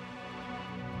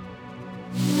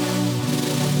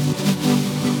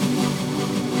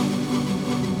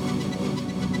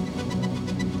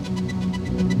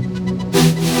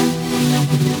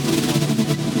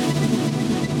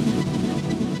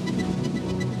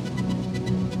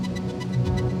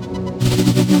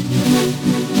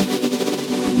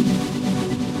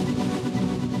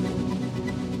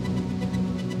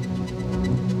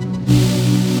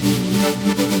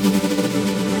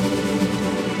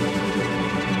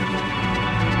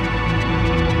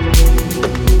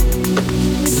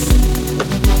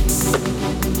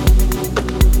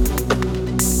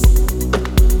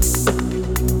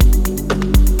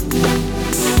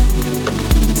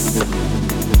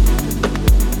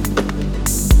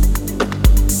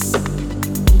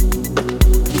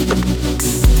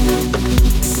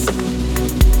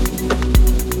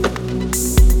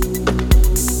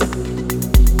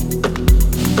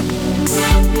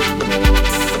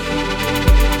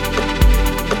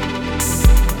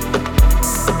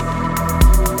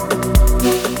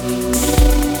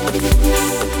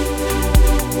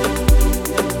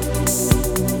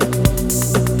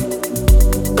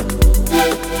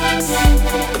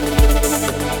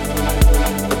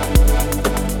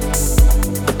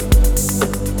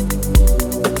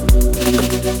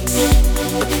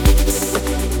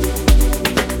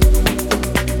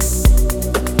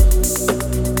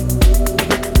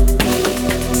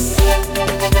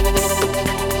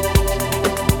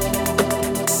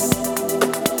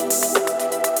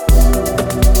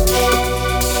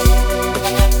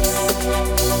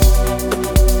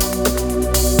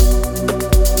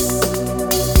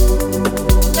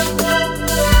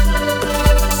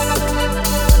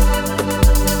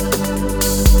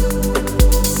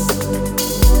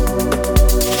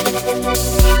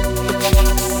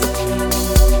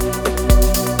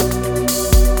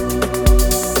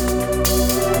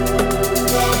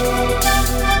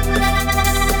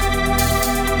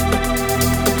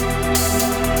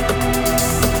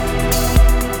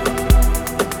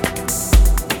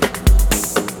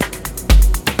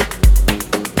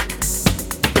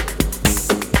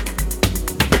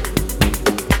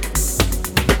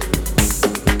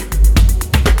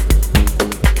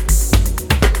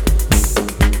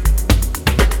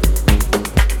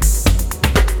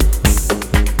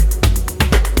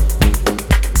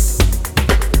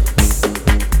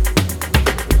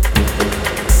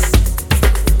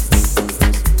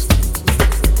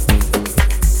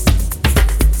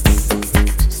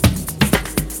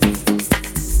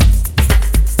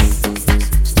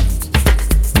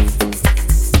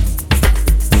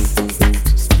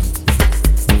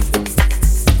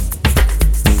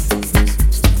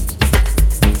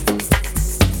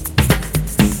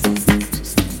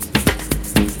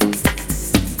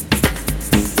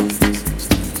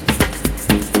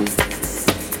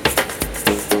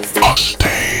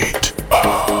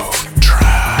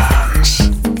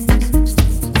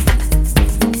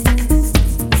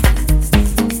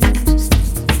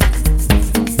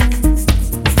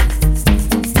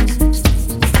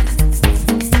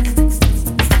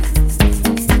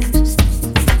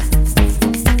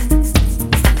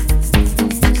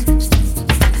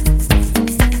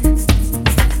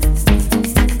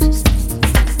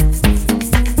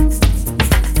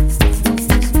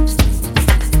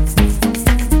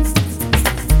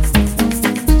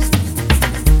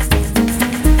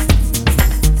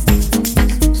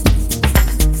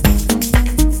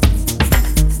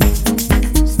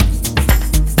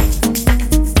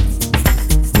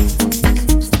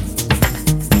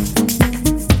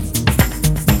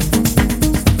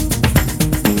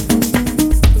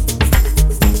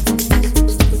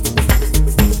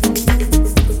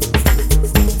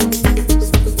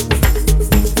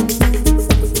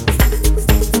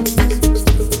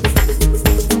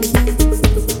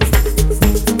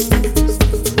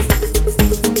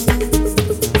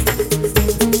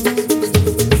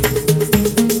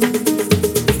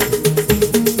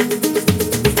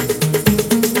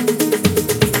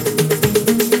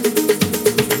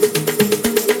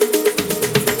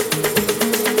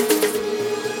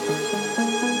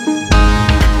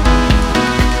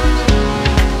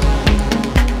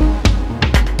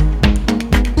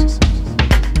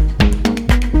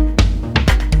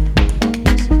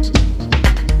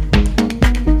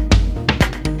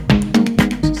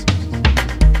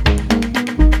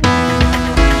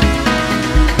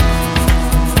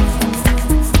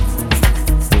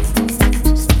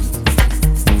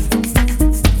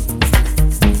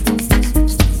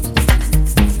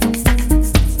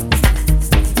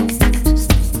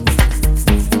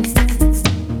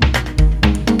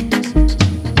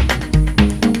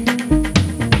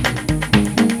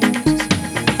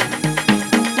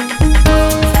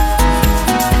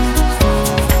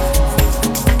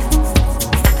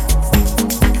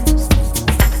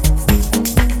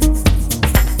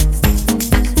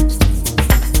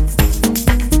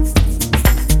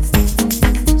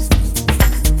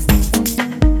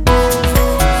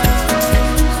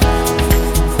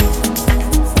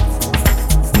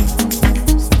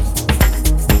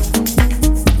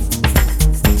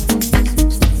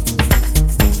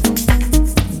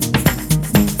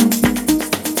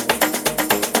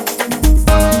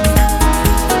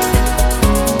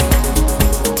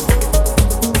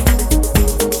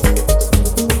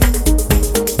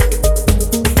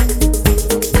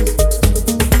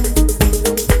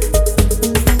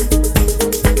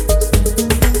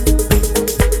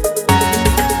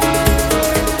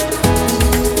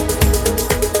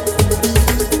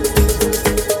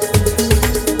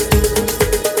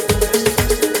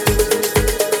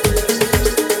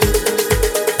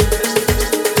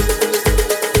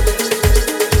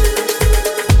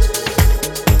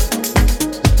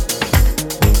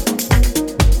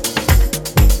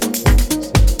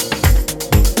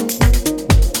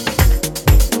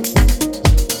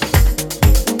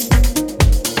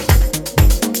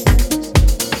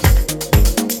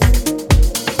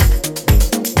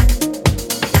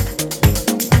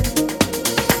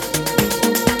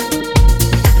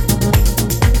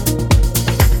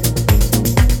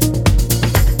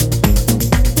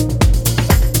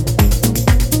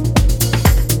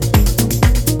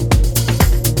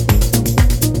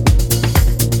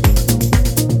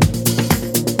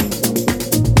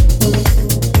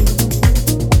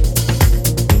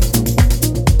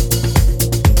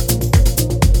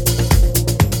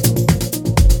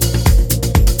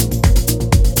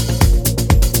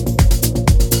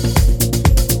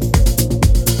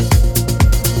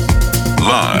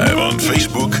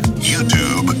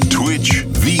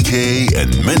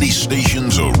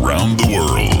 nations around the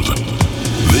world.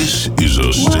 This is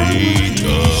a state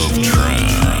of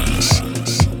trance.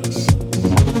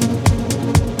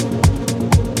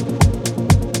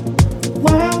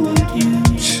 Why would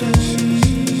you say?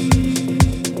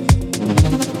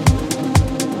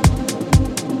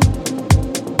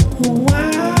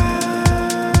 Why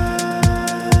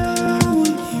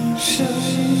would you say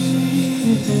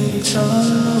that it's all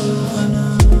over now?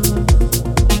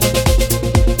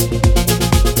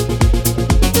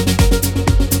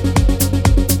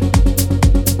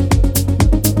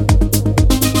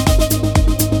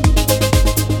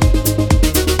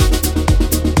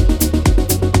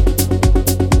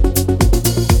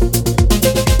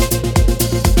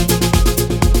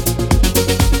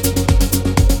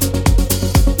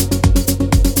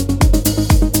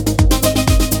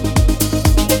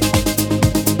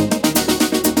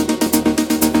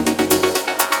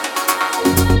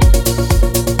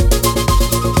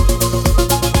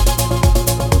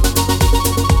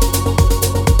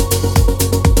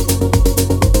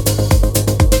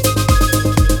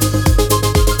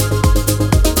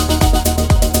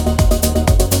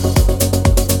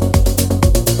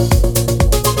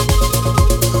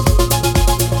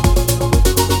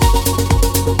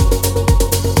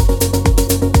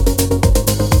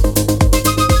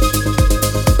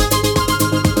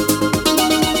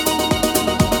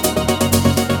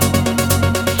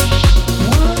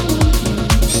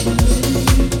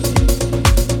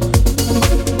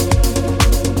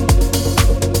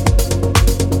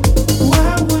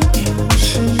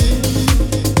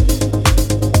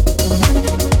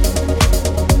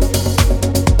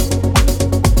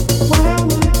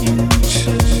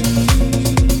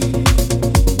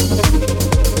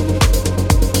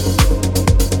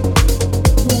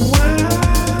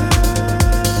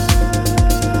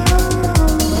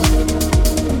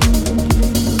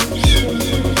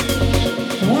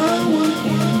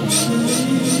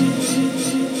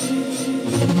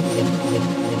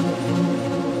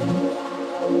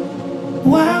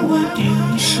 Why would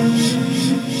you say?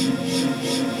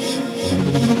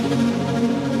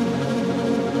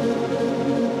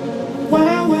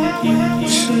 Why would you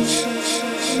say?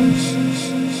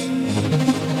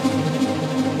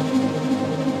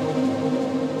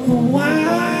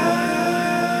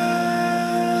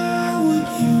 Why would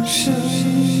you say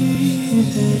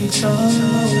that it's all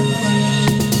over?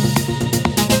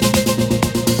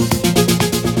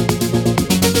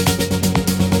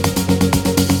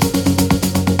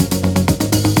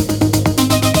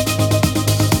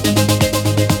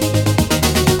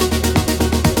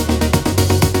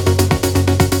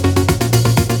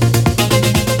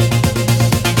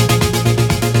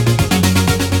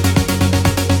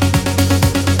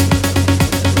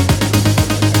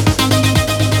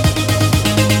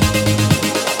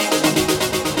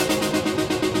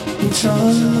 It's all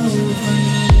over.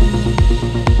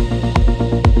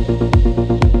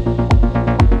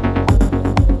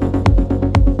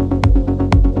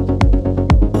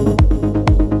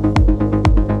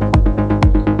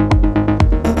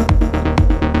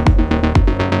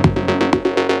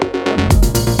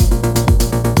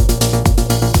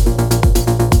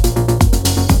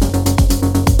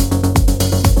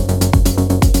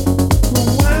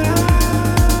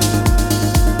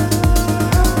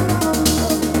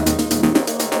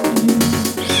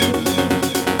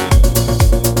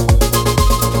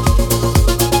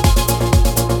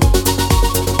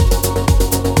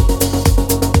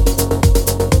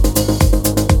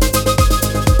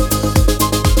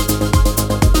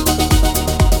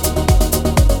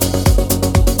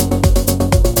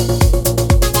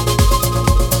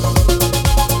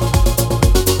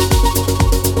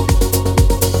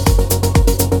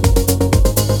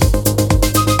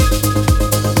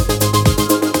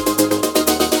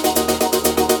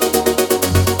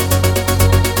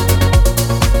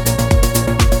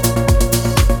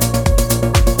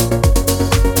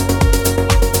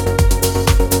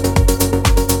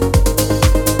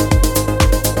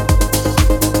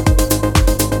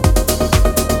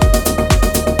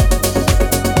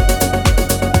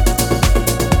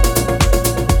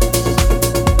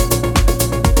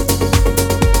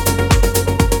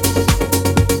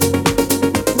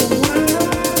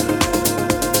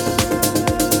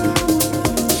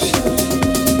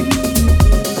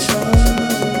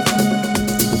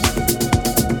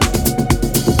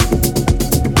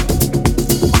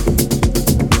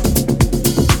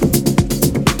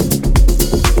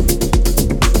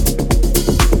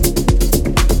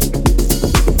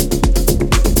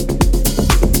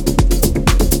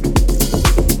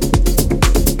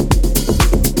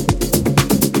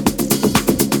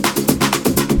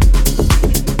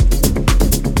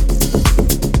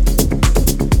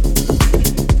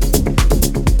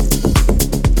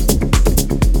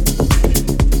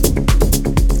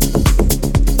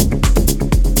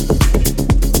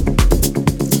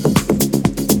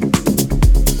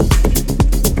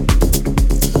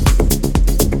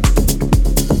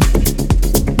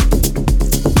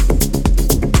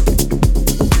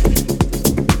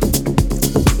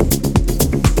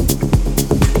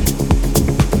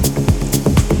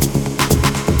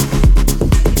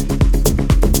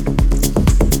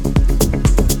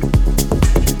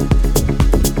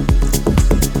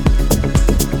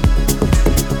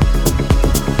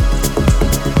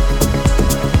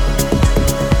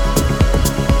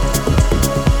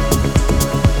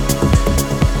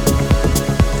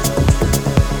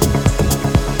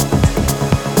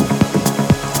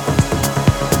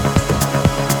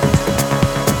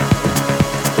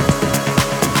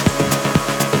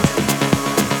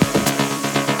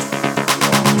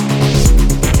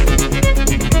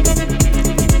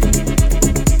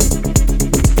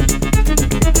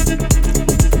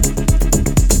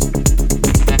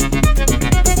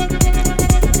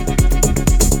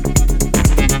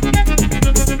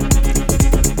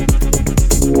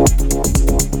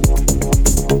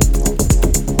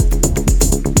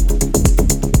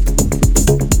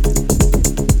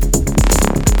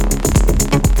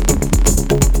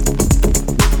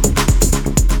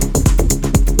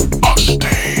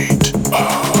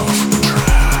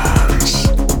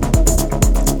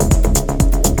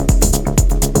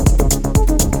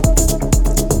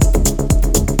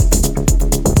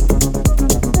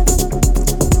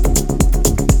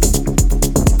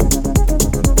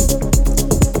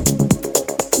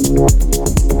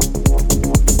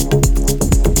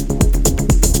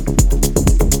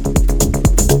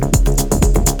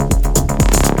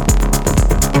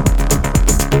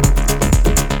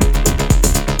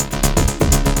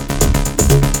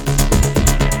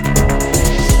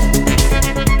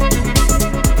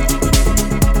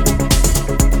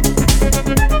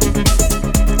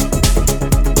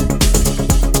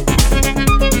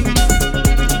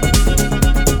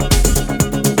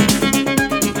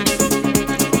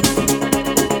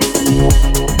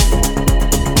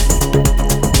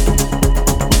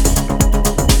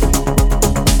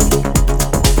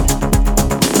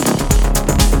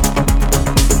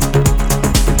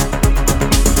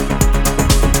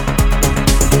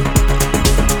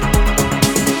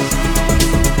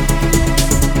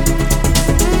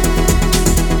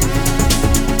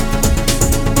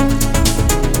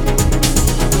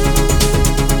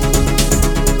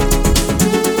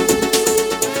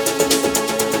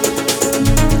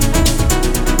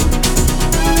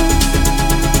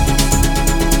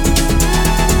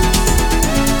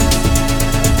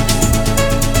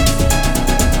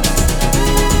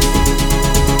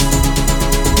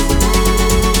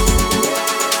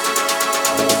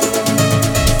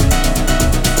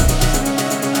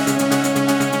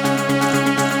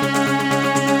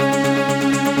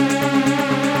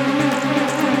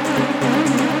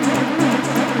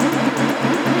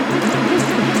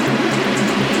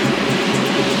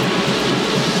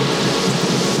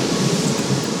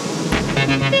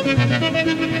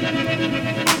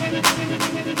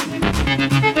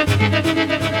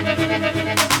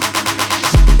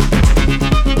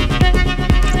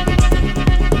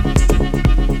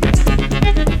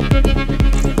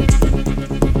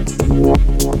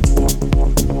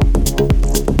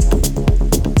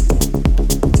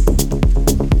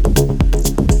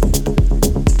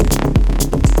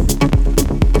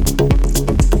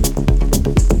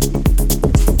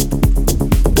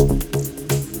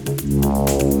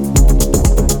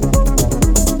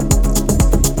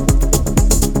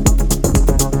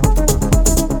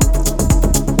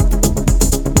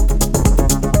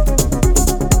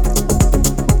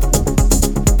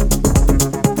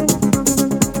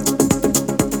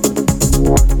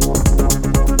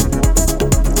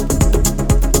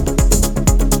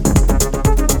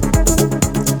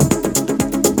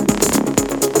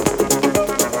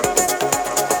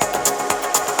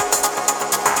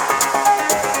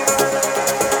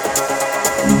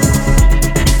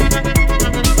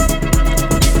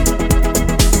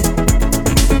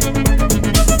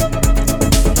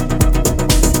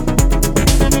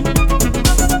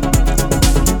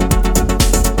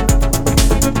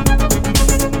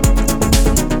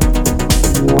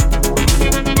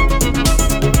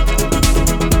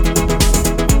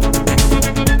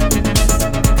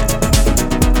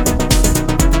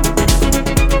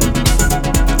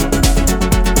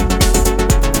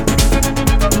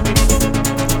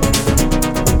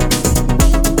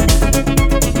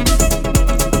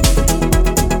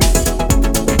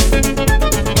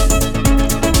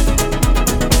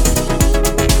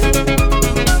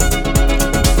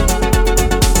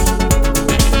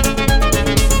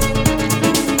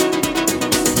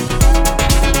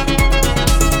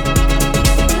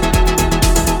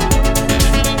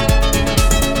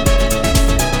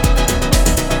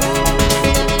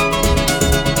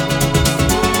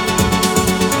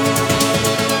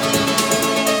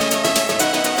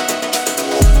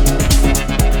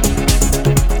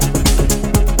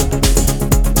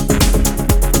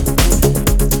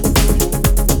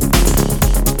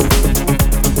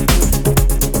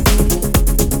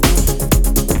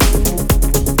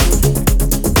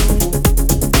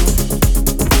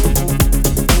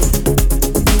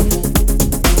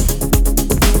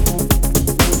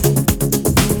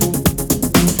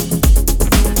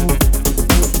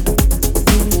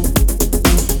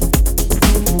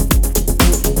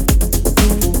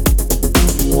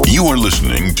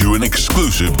 to an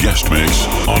exclusive guest mix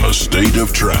on A State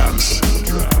of Trance.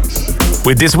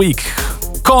 With this week,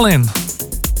 Colin.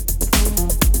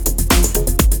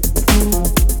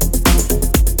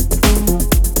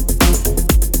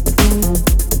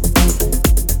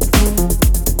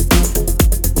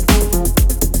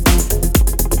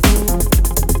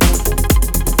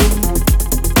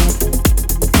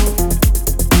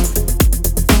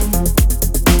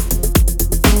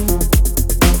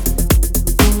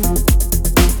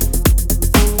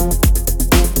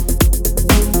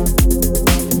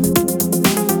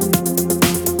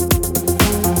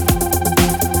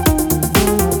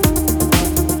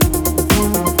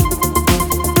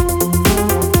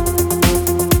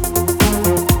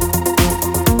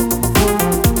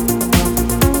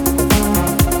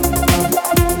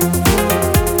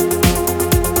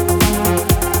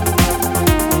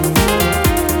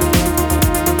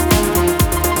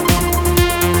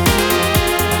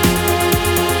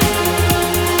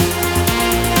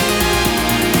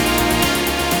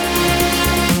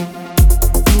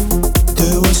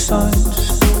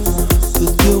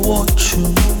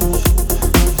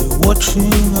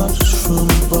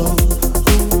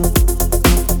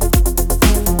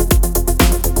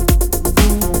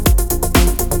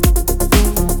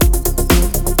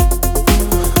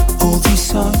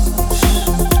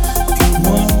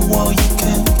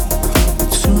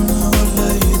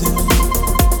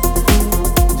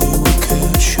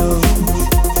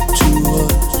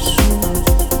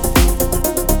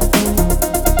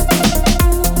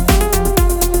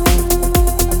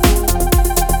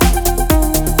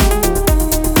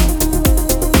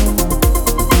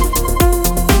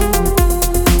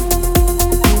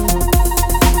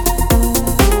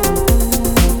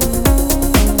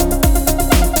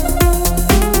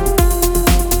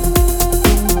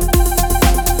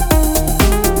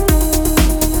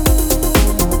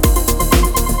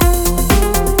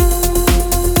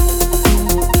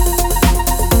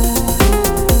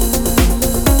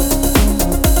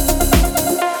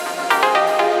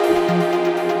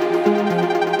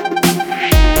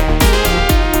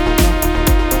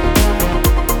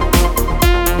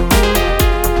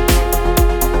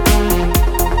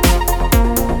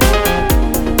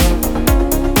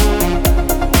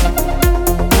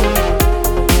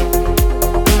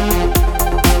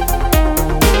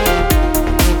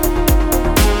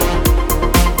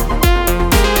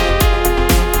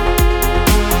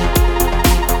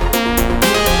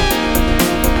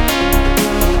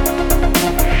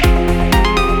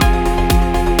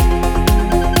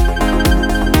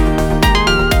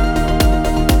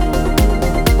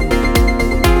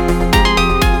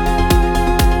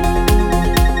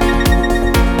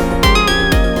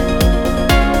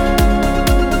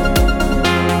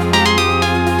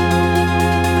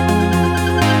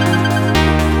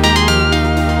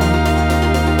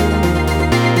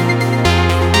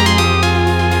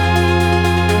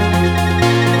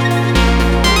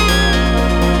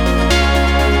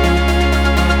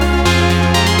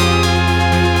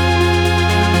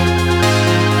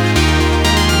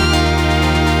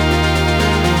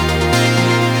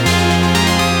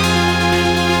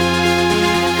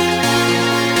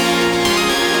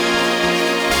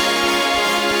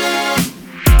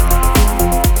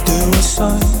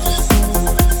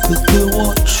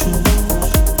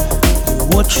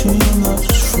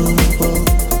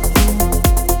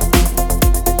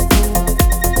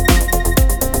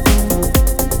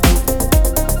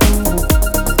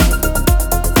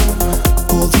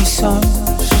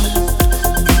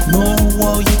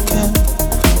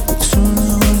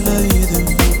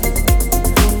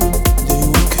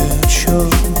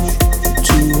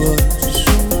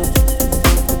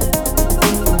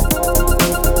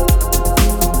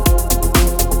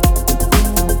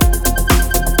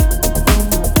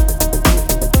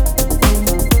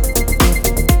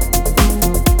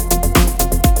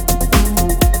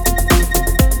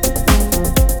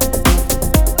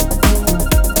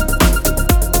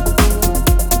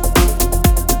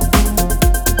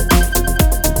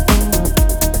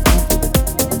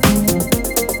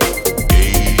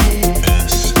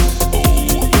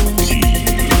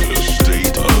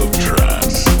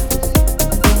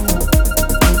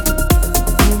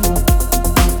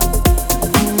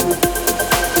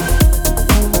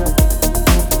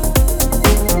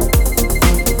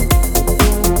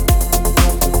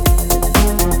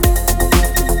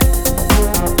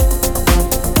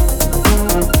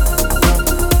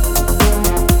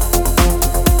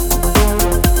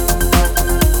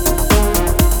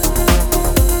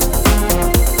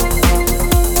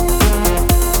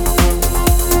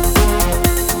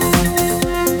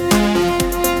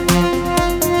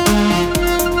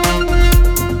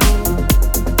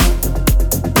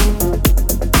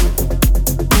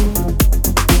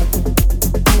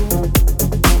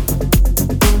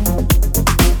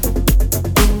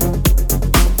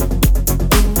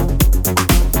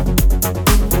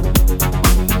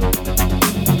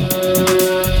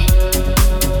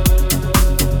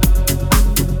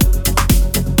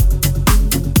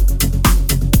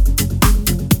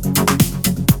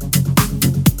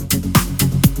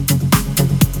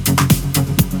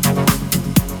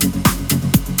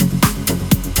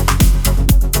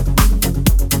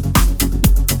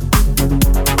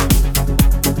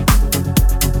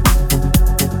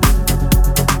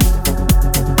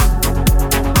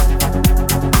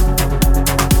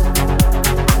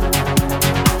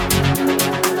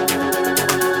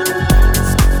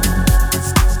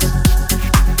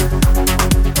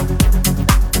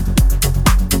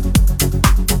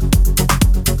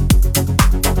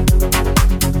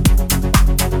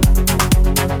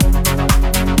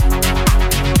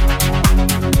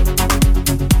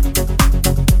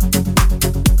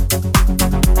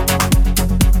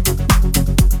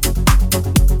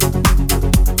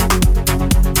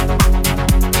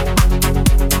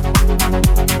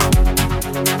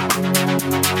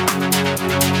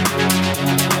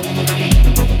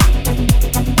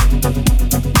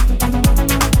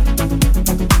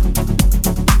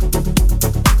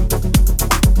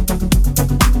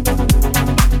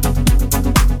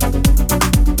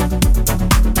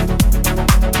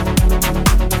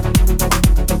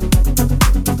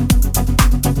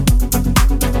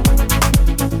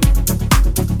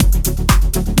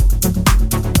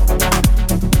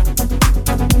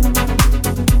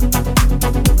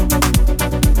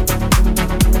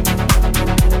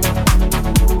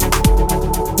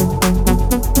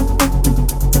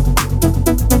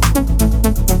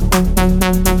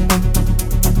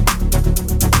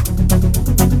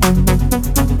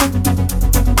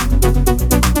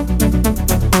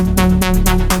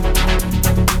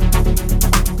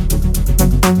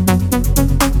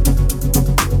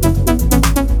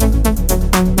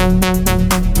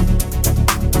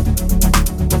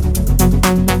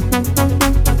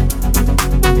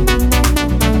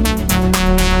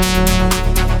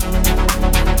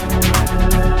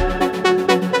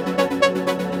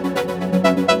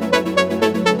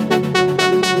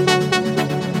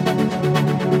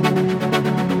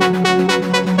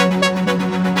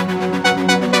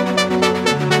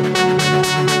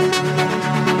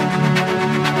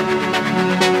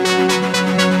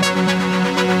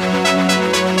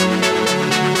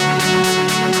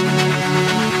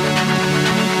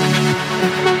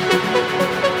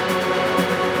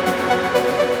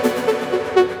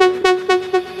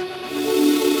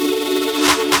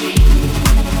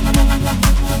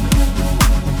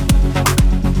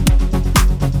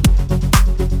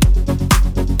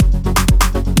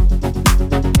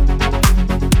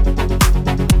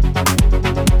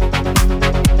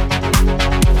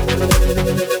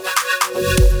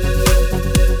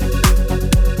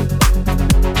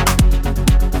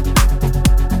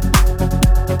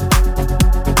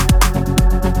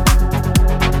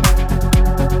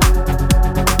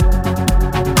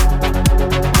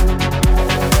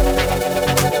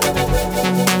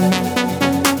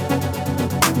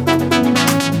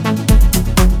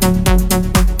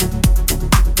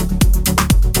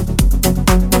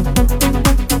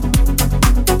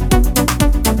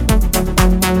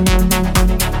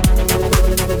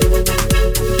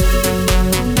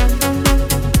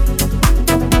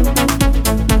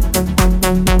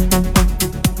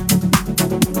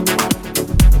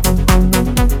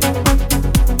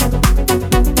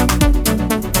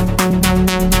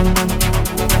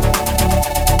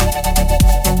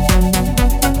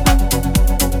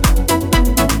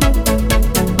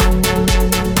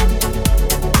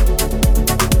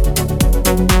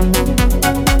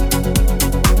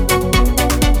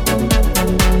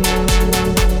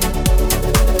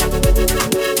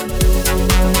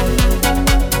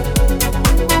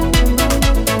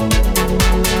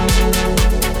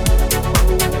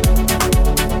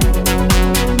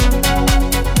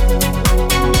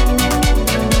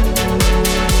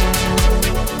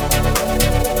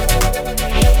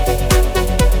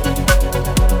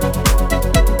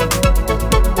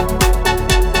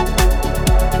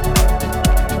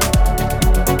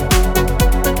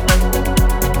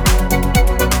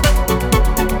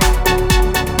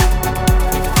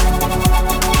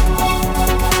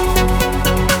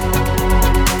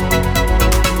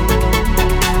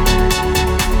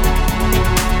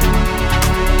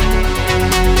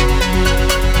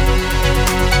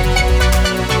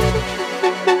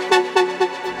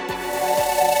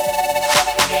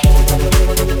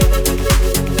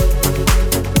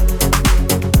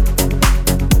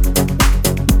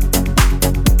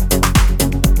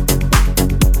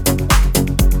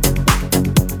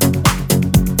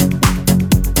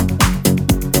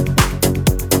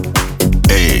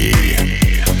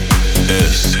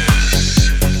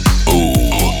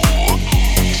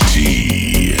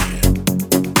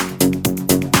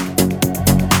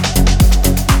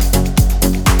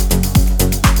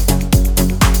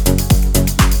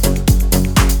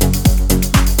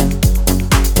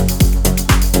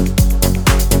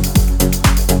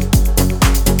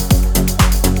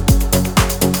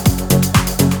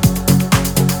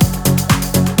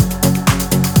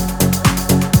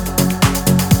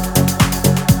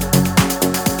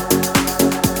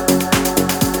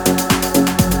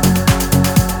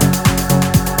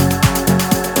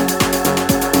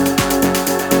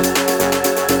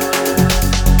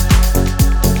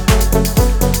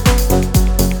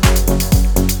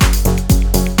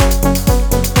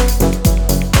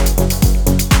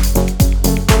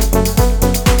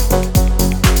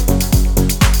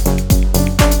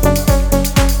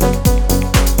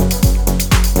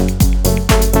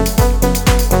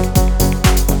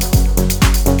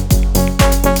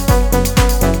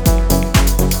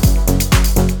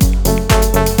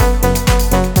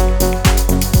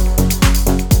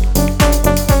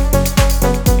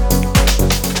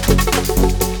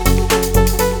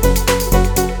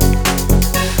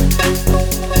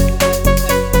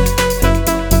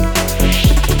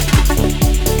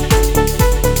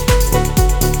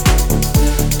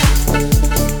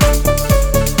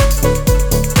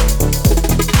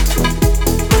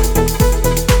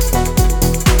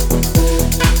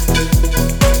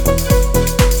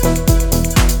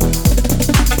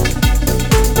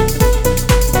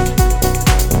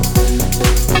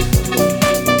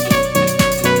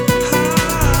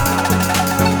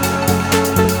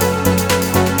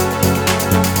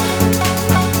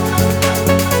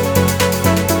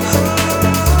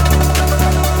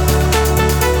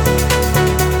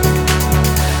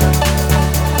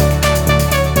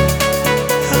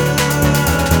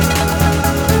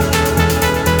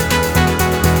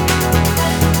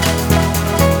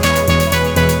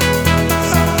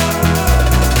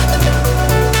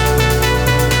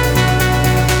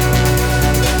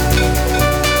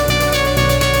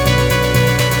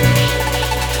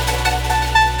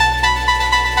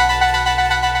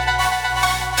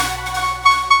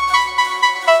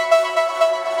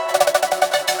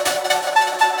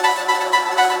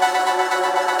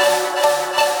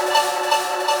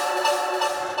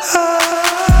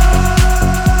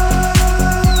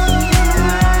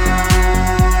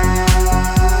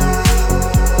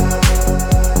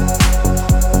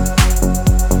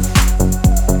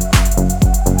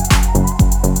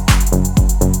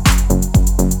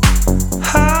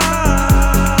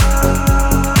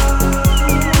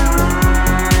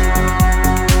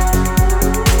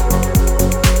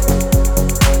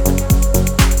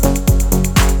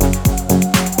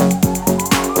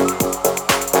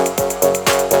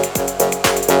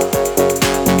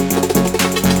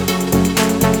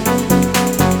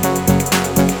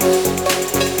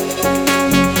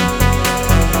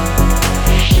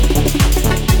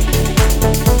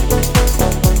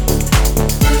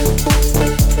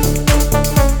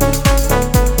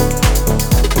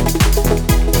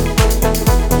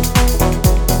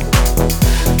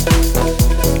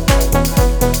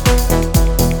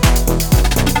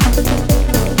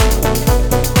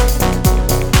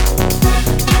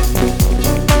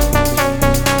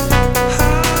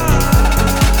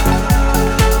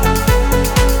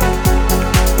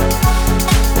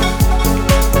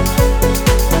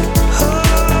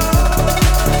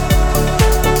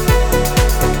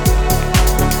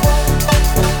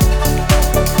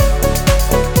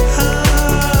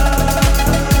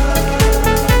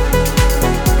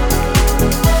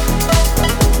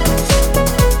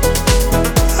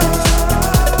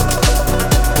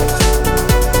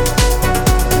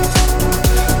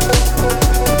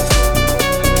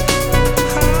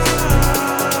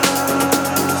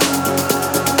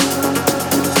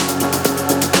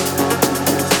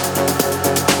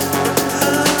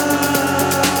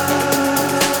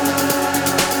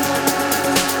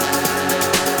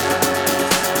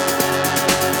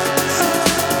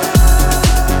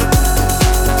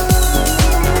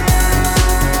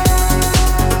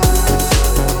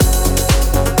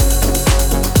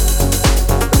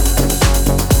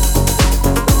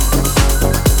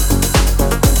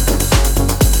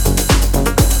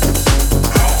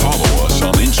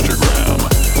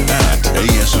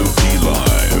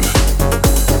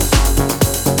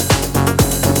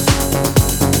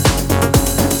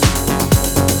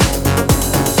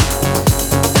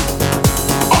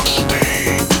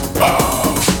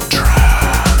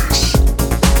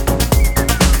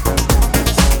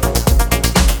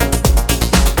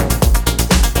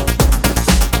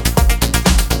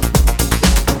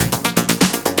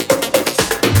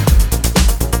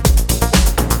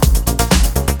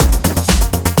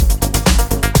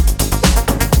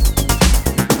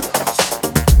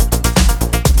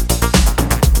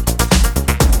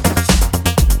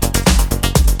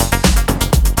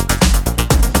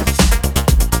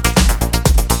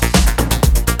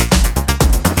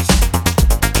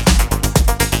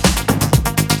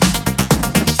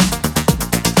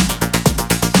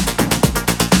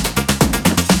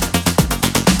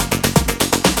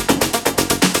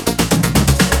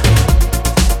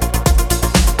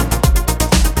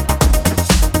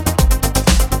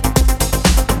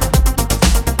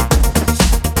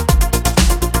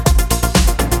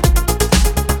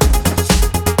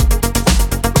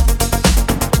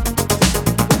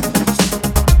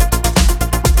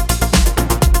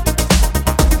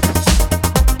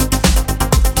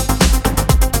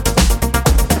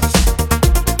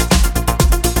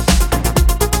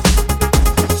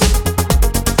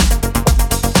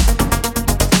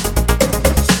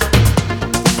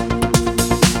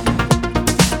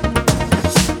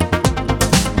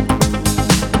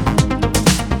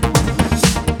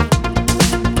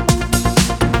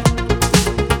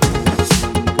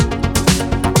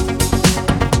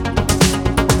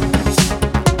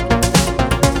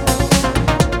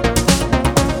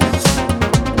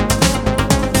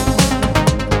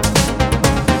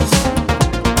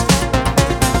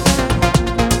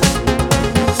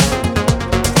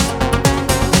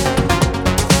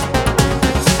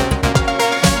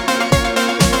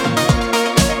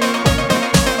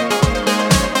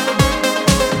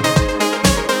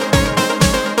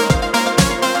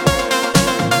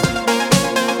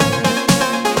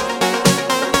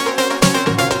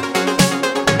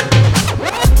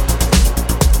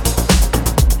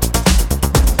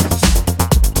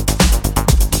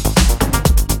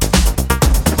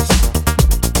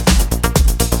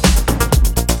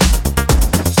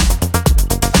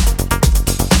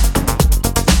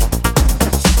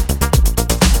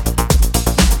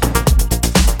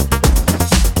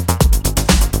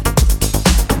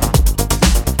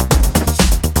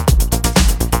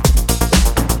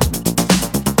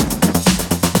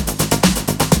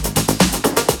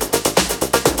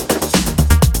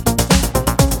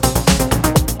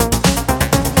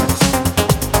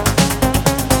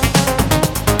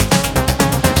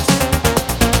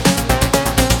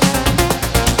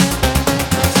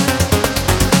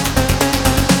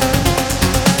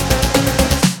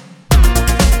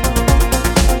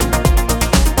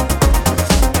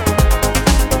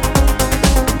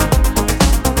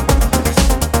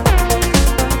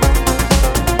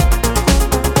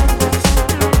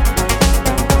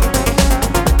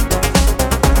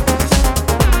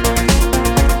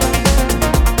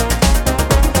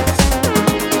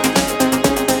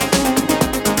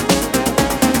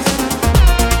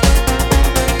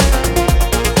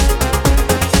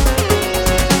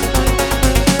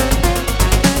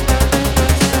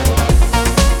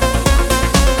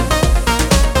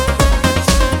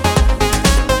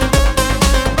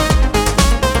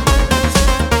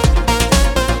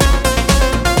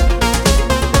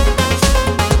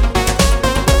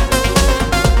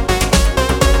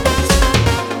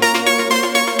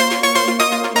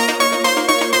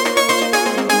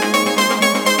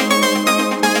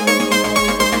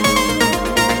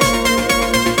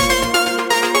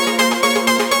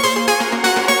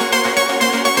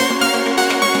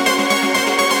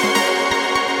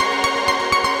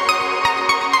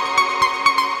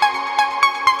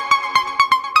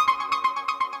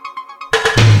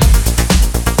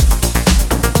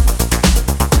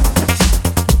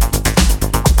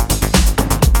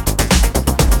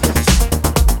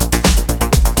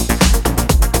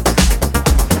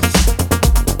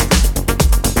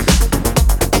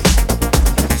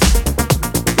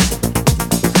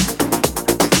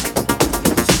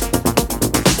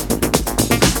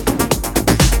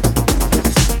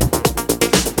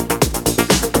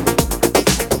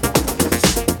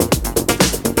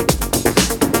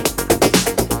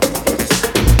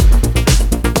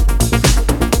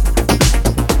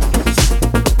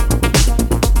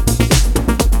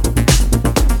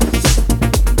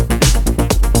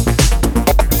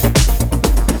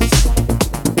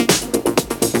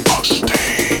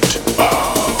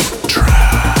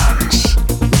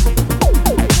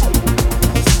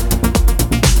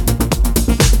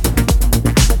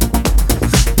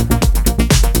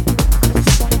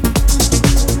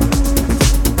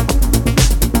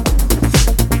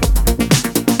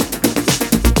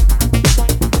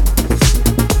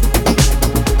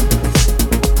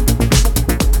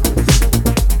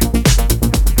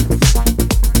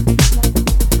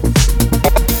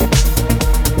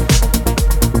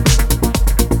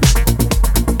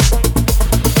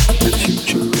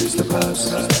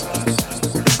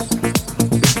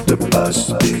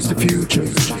 past is the future.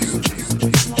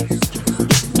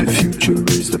 The future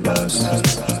is the past.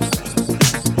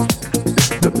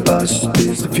 The past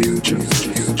is the future.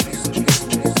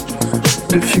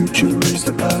 The future is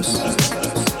the past.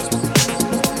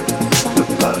 The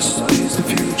past is the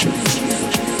future.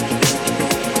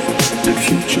 The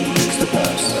future is the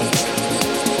past.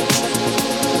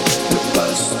 The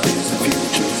past is the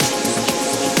future.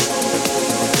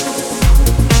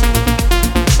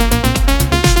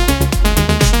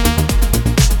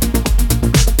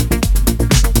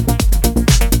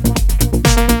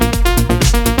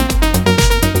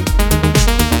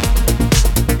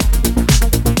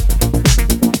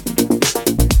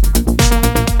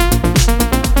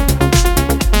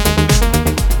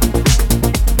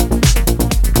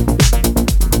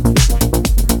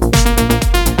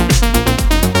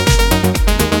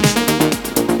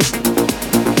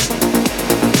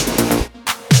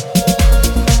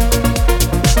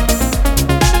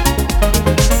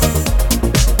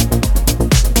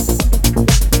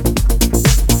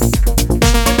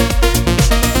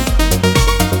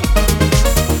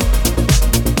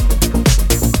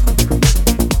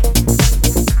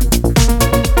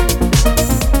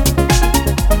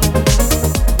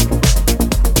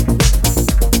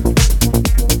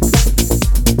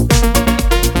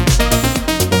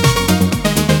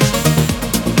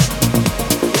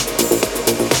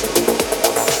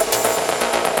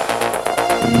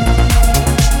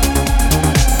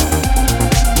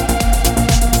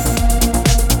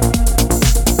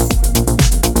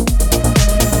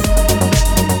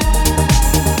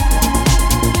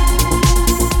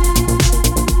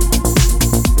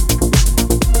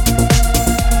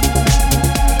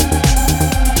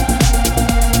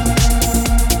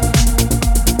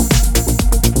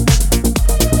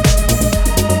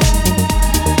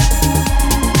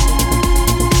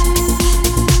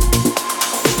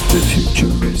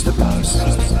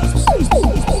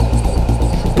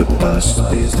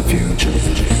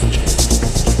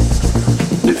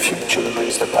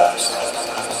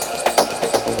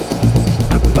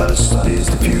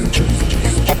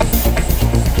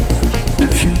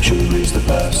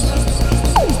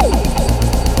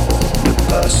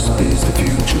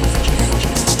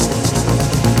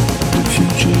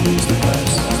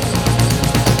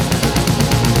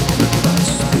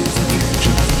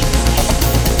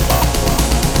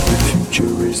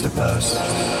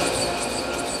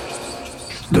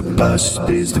 The past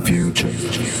is the future.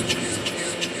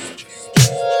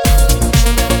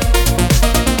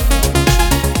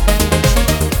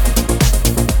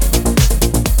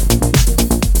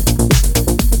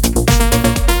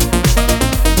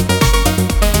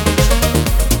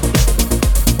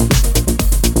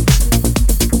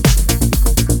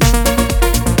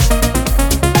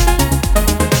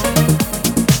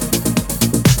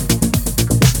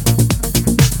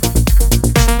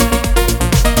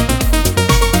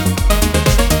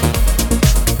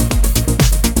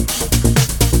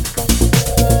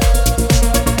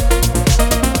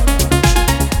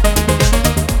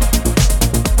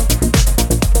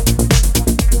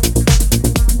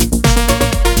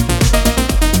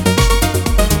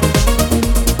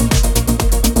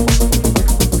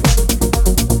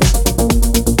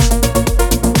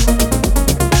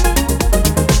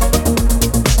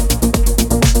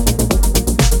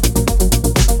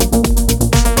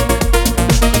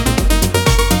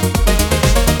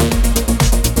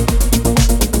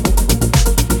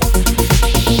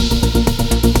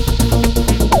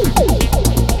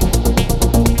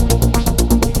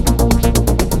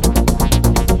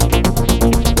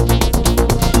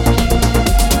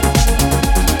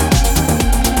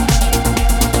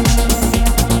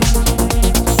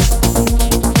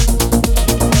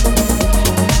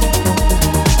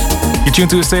 Tuned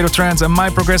to A State of Trance, and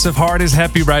my progressive heart is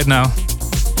happy right now.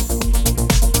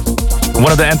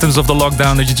 One of the anthems of the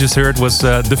lockdown that you just heard was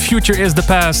The Future is the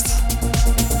Past.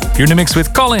 You're in the mix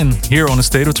with Colin here on A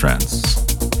State of Trance.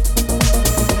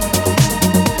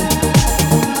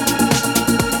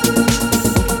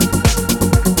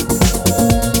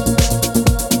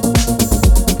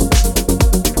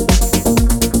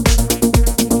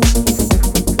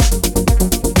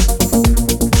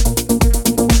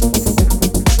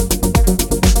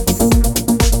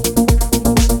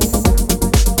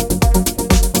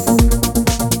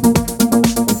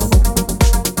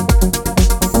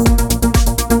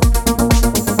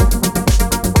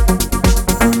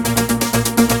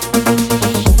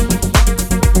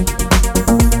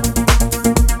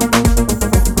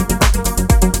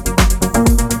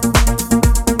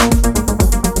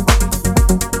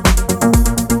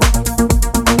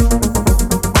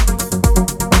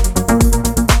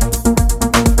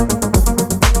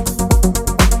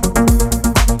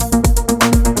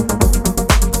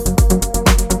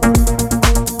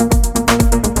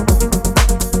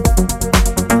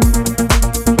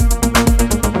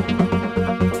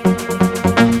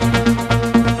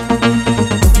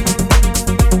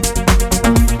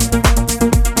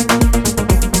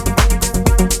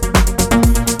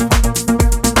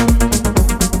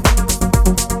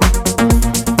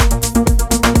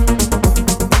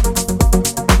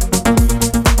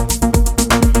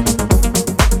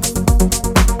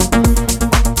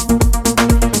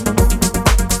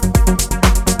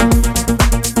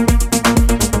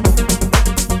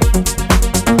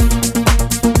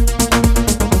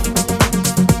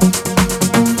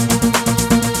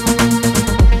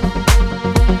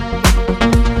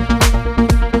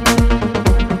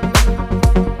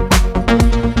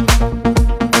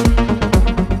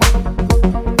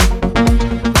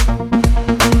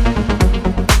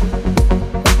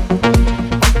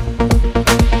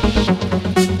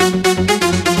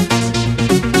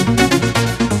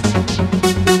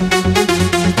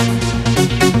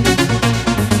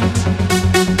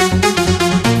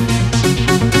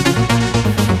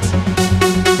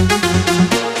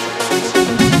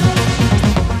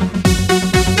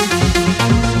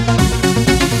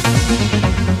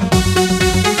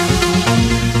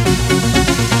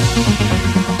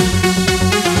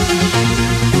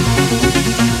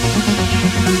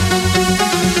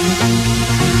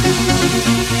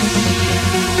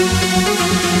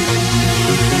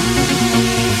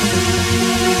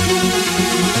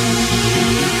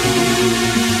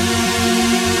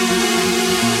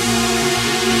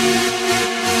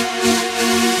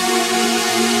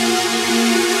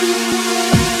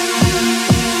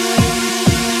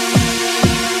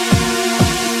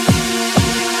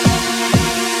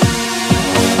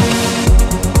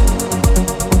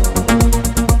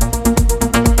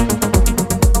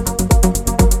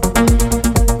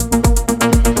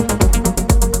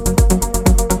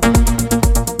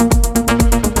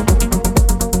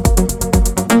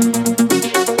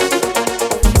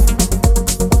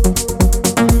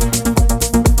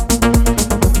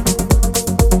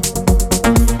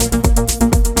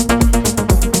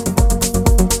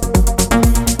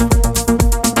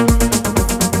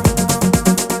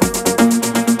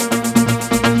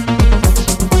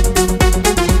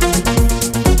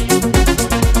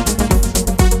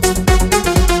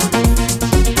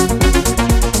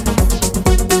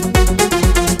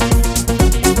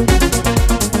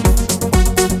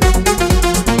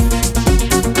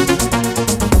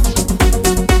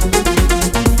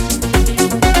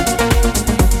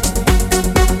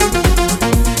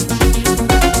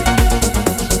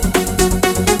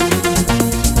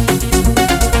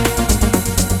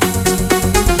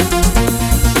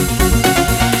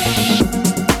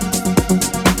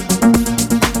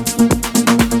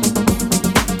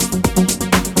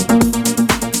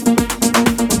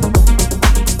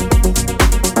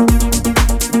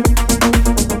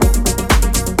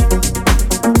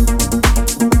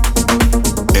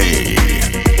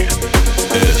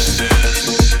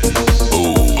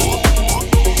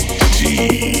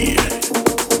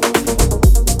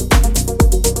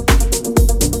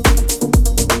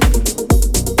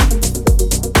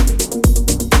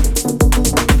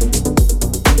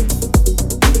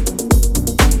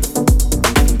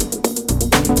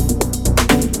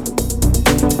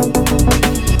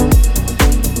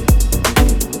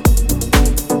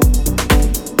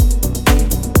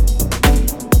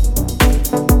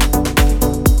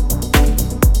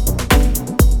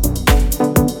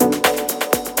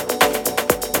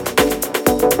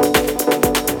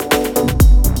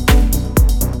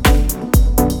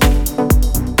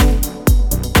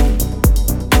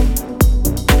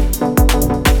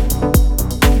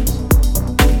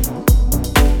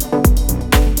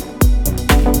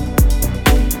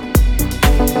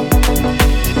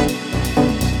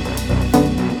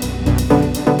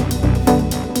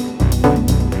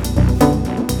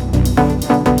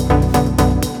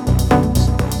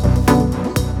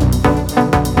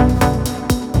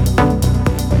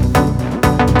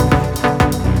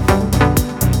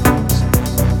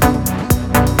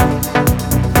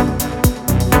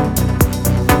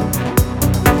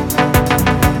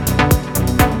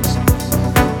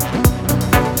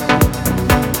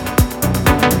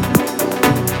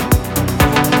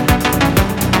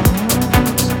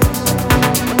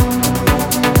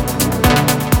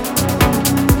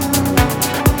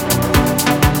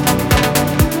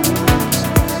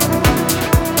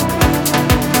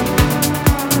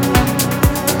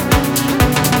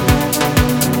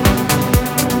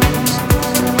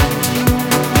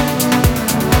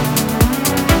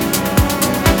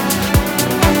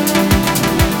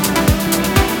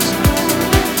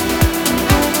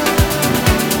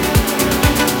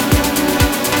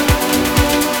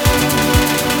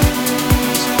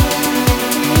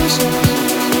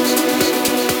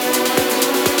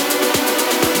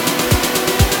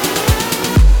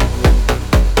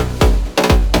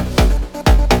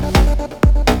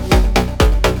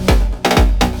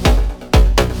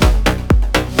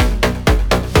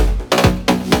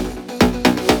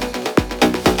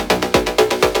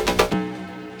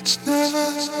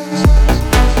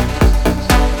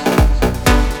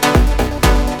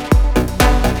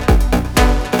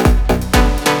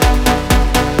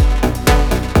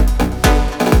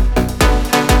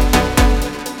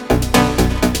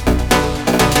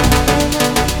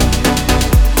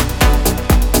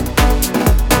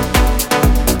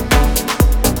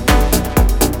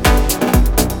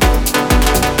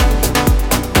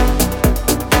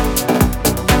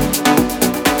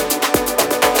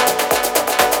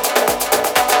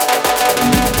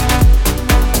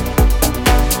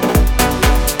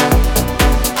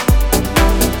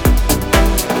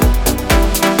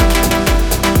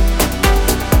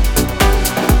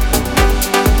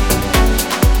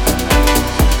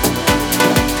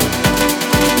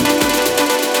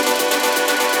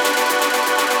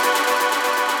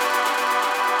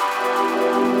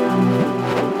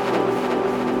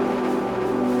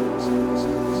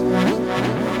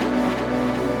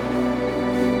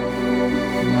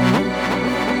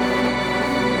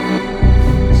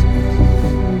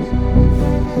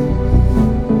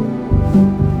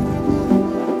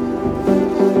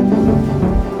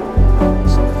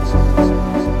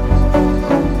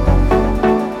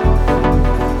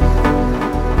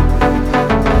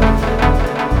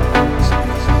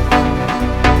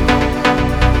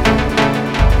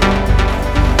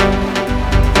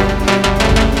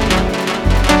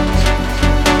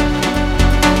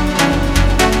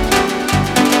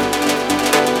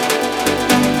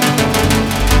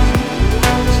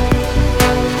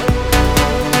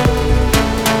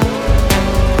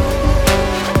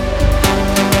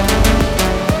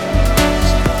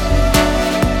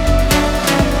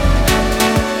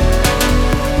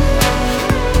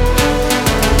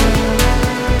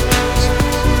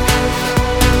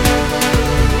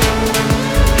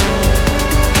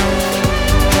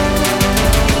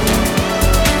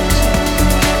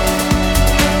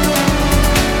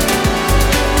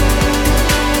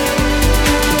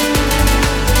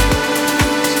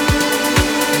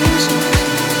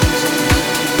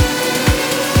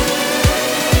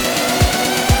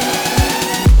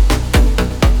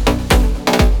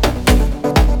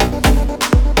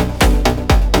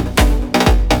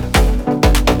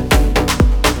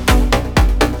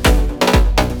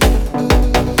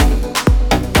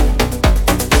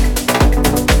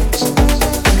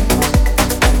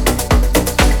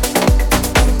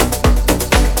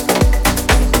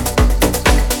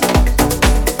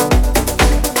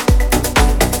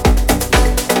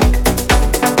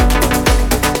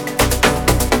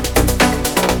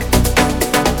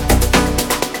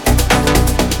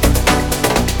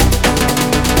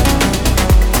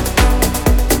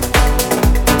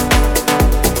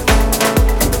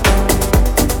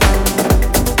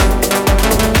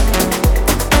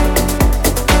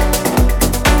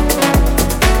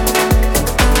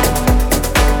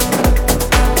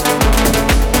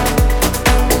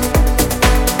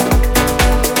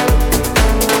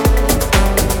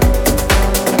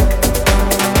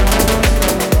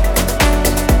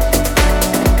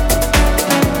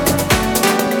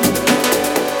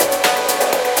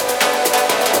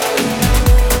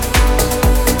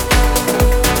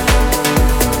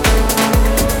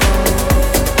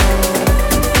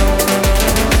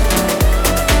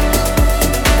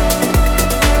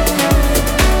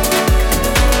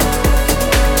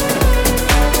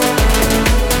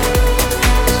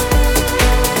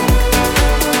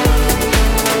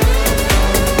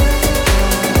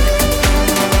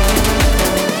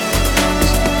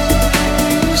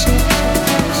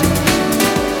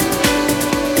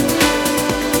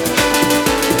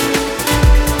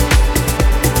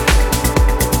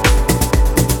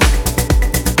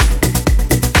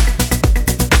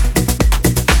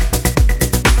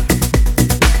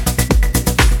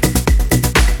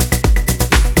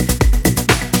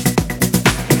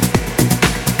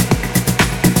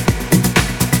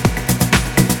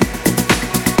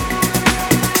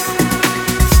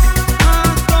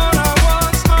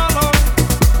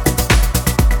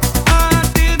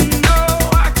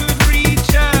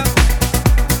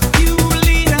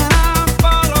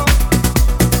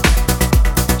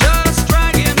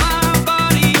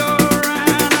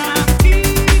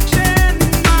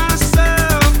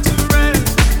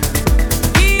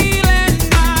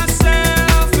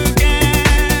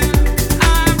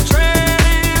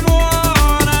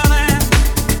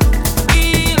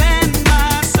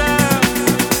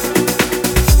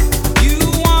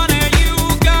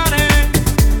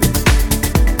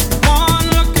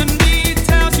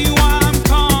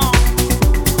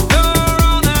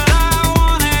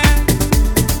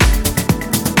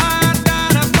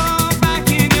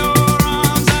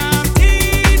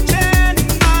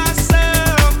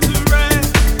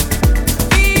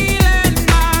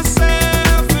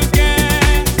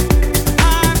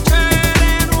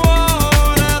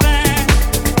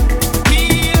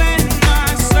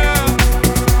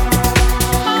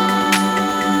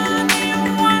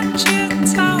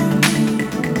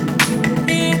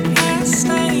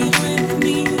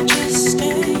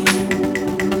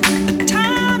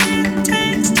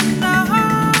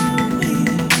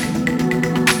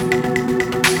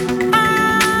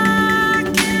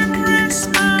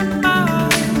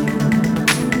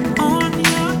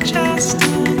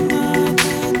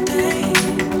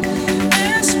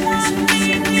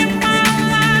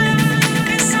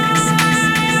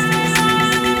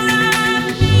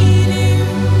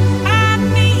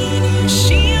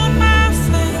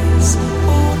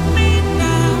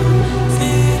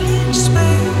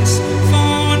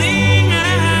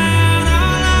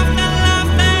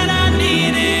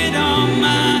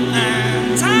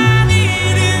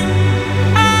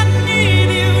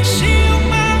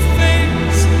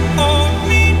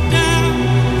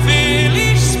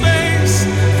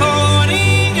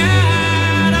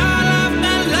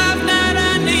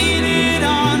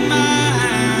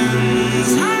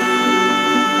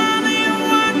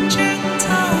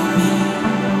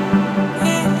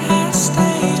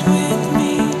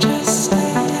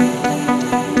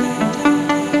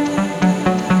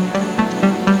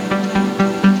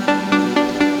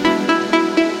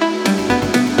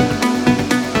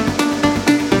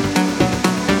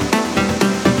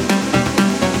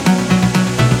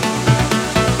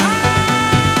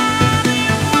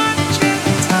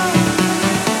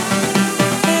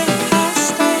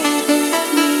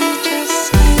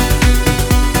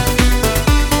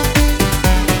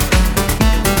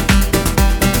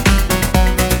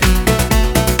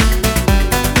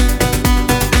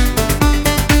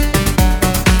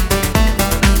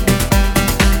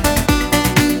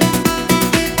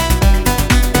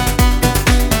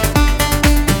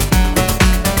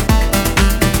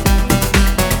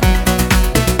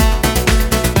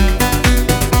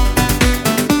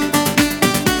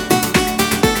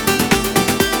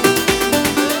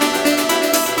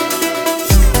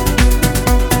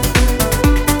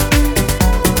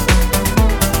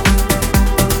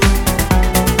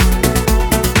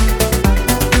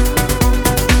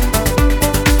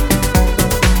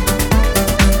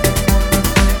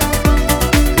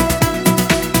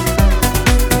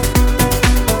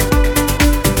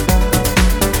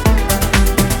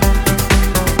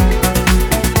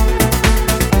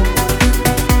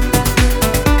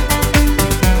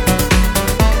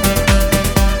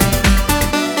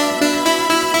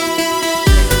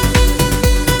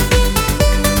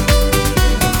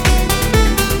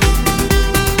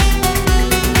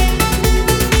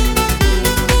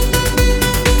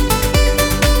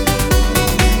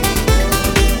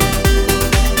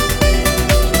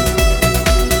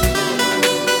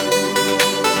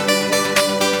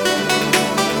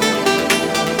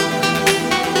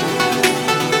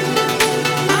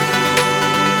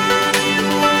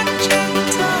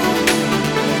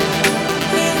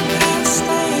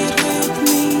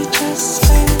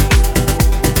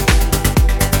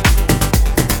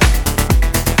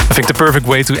 perfect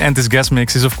way to end this guest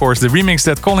mix is, of course, the remix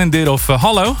that Colin did of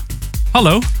Hollow.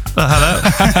 Hello. Hello.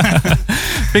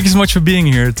 Thank you so much for being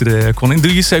here today, Colin.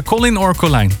 Do you say Colin or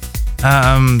Colijn?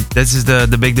 This is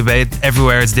the big debate.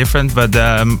 Everywhere it's different, but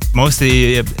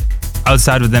mostly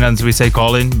outside of the Netherlands we say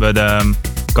Colin, but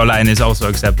Colijn is also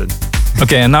accepted.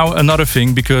 Okay, and now another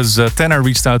thing, because Tanner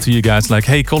reached out to you guys like,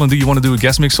 hey, Colin, do you want to do a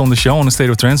guest mix on the show on the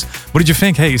State of Trance? What did you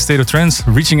think? Hey, State of Trance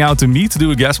reaching out to me to do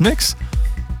a guest mix?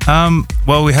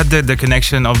 Well, we had the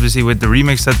connection obviously with the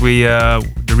remix that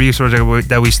the remix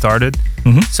that we started.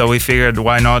 Mm-hmm. So we figured,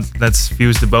 why not? Let's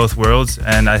fuse the both worlds.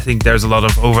 And I think there's a lot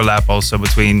of overlap also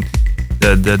between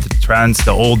the trance,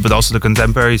 the old, but also the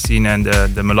contemporary scene, and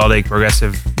the melodic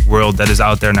progressive world that is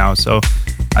out there now. So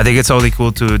I think it's only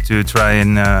cool to try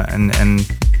and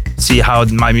see how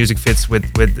my music fits with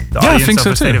the audience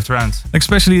of the State of Trance.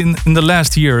 Especially in the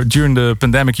last year, during the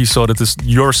pandemic, you saw that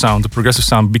your sound, the progressive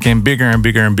sound, became bigger and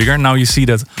bigger and bigger. Now you see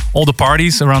that all the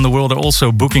parties around the world are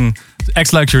also booking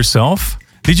acts like yourself.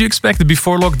 Did you expect that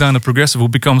before lockdown, the progressive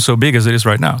would become so big as it is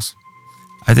right now?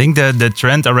 I think the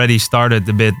trend already started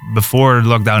a bit before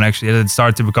lockdown, actually. It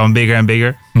started to become bigger and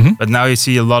bigger. Mm-hmm. But now you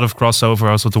see a lot of crossover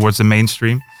also towards the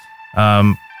mainstream.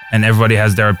 And everybody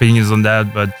has their opinions on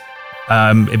that. But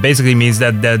it basically means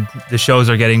that the shows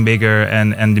are getting bigger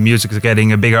and the music is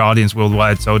getting a bigger audience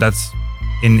worldwide. So that's,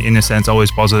 in a sense, always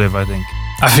positive, I think.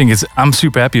 I'm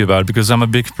super happy about it, because I'm a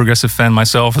big progressive fan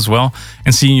myself as well.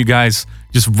 And seeing you guys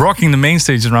just rocking the main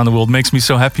stages around the world makes me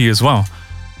so happy as well.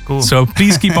 Cool. So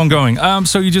please keep on going.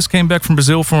 So you just came back from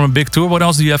Brazil from a big tour. What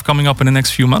else do you have coming up in the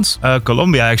next few months?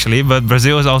 Colombia, actually, but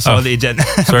Brazil is also on the agenda.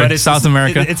 Sorry, but South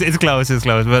America. It's close.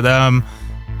 But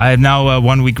I have now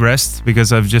 1 week rest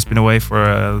because I've just been away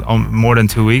for more than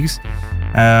 2 weeks.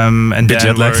 And bit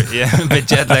jet lagged. Yeah, a bit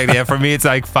jet lagged. Yeah, for me it's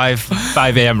like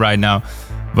 5 a.m. right now.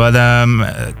 But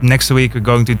next week we're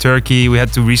going to Turkey. We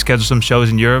had to reschedule some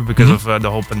shows in Europe because of the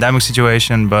whole pandemic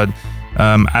situation. But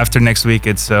after next week,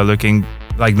 it's looking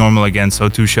like normal again. So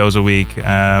 2 shows a week,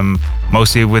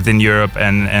 mostly within Europe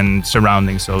and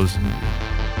surroundings. So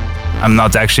I'm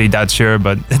not actually that sure,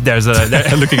 but there's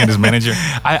looking at his manager.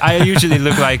 I usually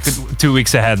look like 2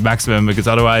 weeks ahead maximum, because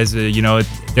otherwise,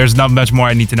 there's not much more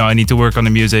I need to know. I need to work on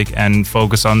the music and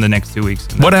focus on the next 2 weeks.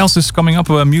 What else is coming up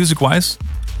music-wise?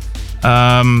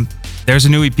 There's a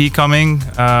new EP coming.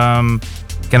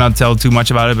 Cannot tell too much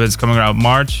about it, but it's coming around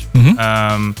March.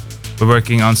 Mm-hmm. We're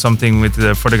working on something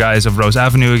for the guys of Rose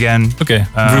Avenue again. Okay,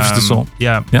 Grooves the Soul.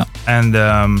 Yeah.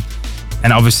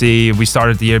 And obviously we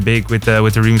started the year big with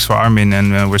the remix for Armin,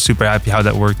 and we're super happy how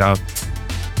that worked out.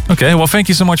 Okay, well, thank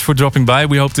you so much for dropping by.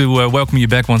 We hope to welcome you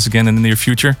back once again in the near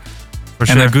future. For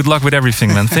sure. And good luck with everything,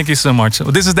 man. Thank you so much.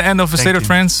 Well, this is the end of A State of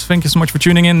Trance. Thank you so much for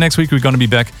tuning in. Next week we're going to be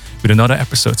back with another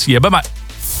episode. See ya. Bye-bye.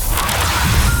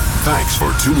 Thanks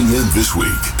for tuning in this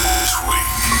week.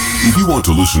 If you want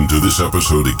to listen to this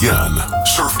episode again,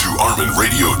 surf to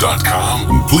ArminRadio.com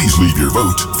and please leave your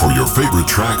vote for your favorite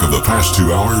track of the past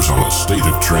 2 hours on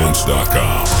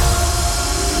AStateOfTrance.com.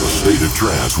 A State of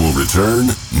Trance will return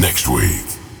next week.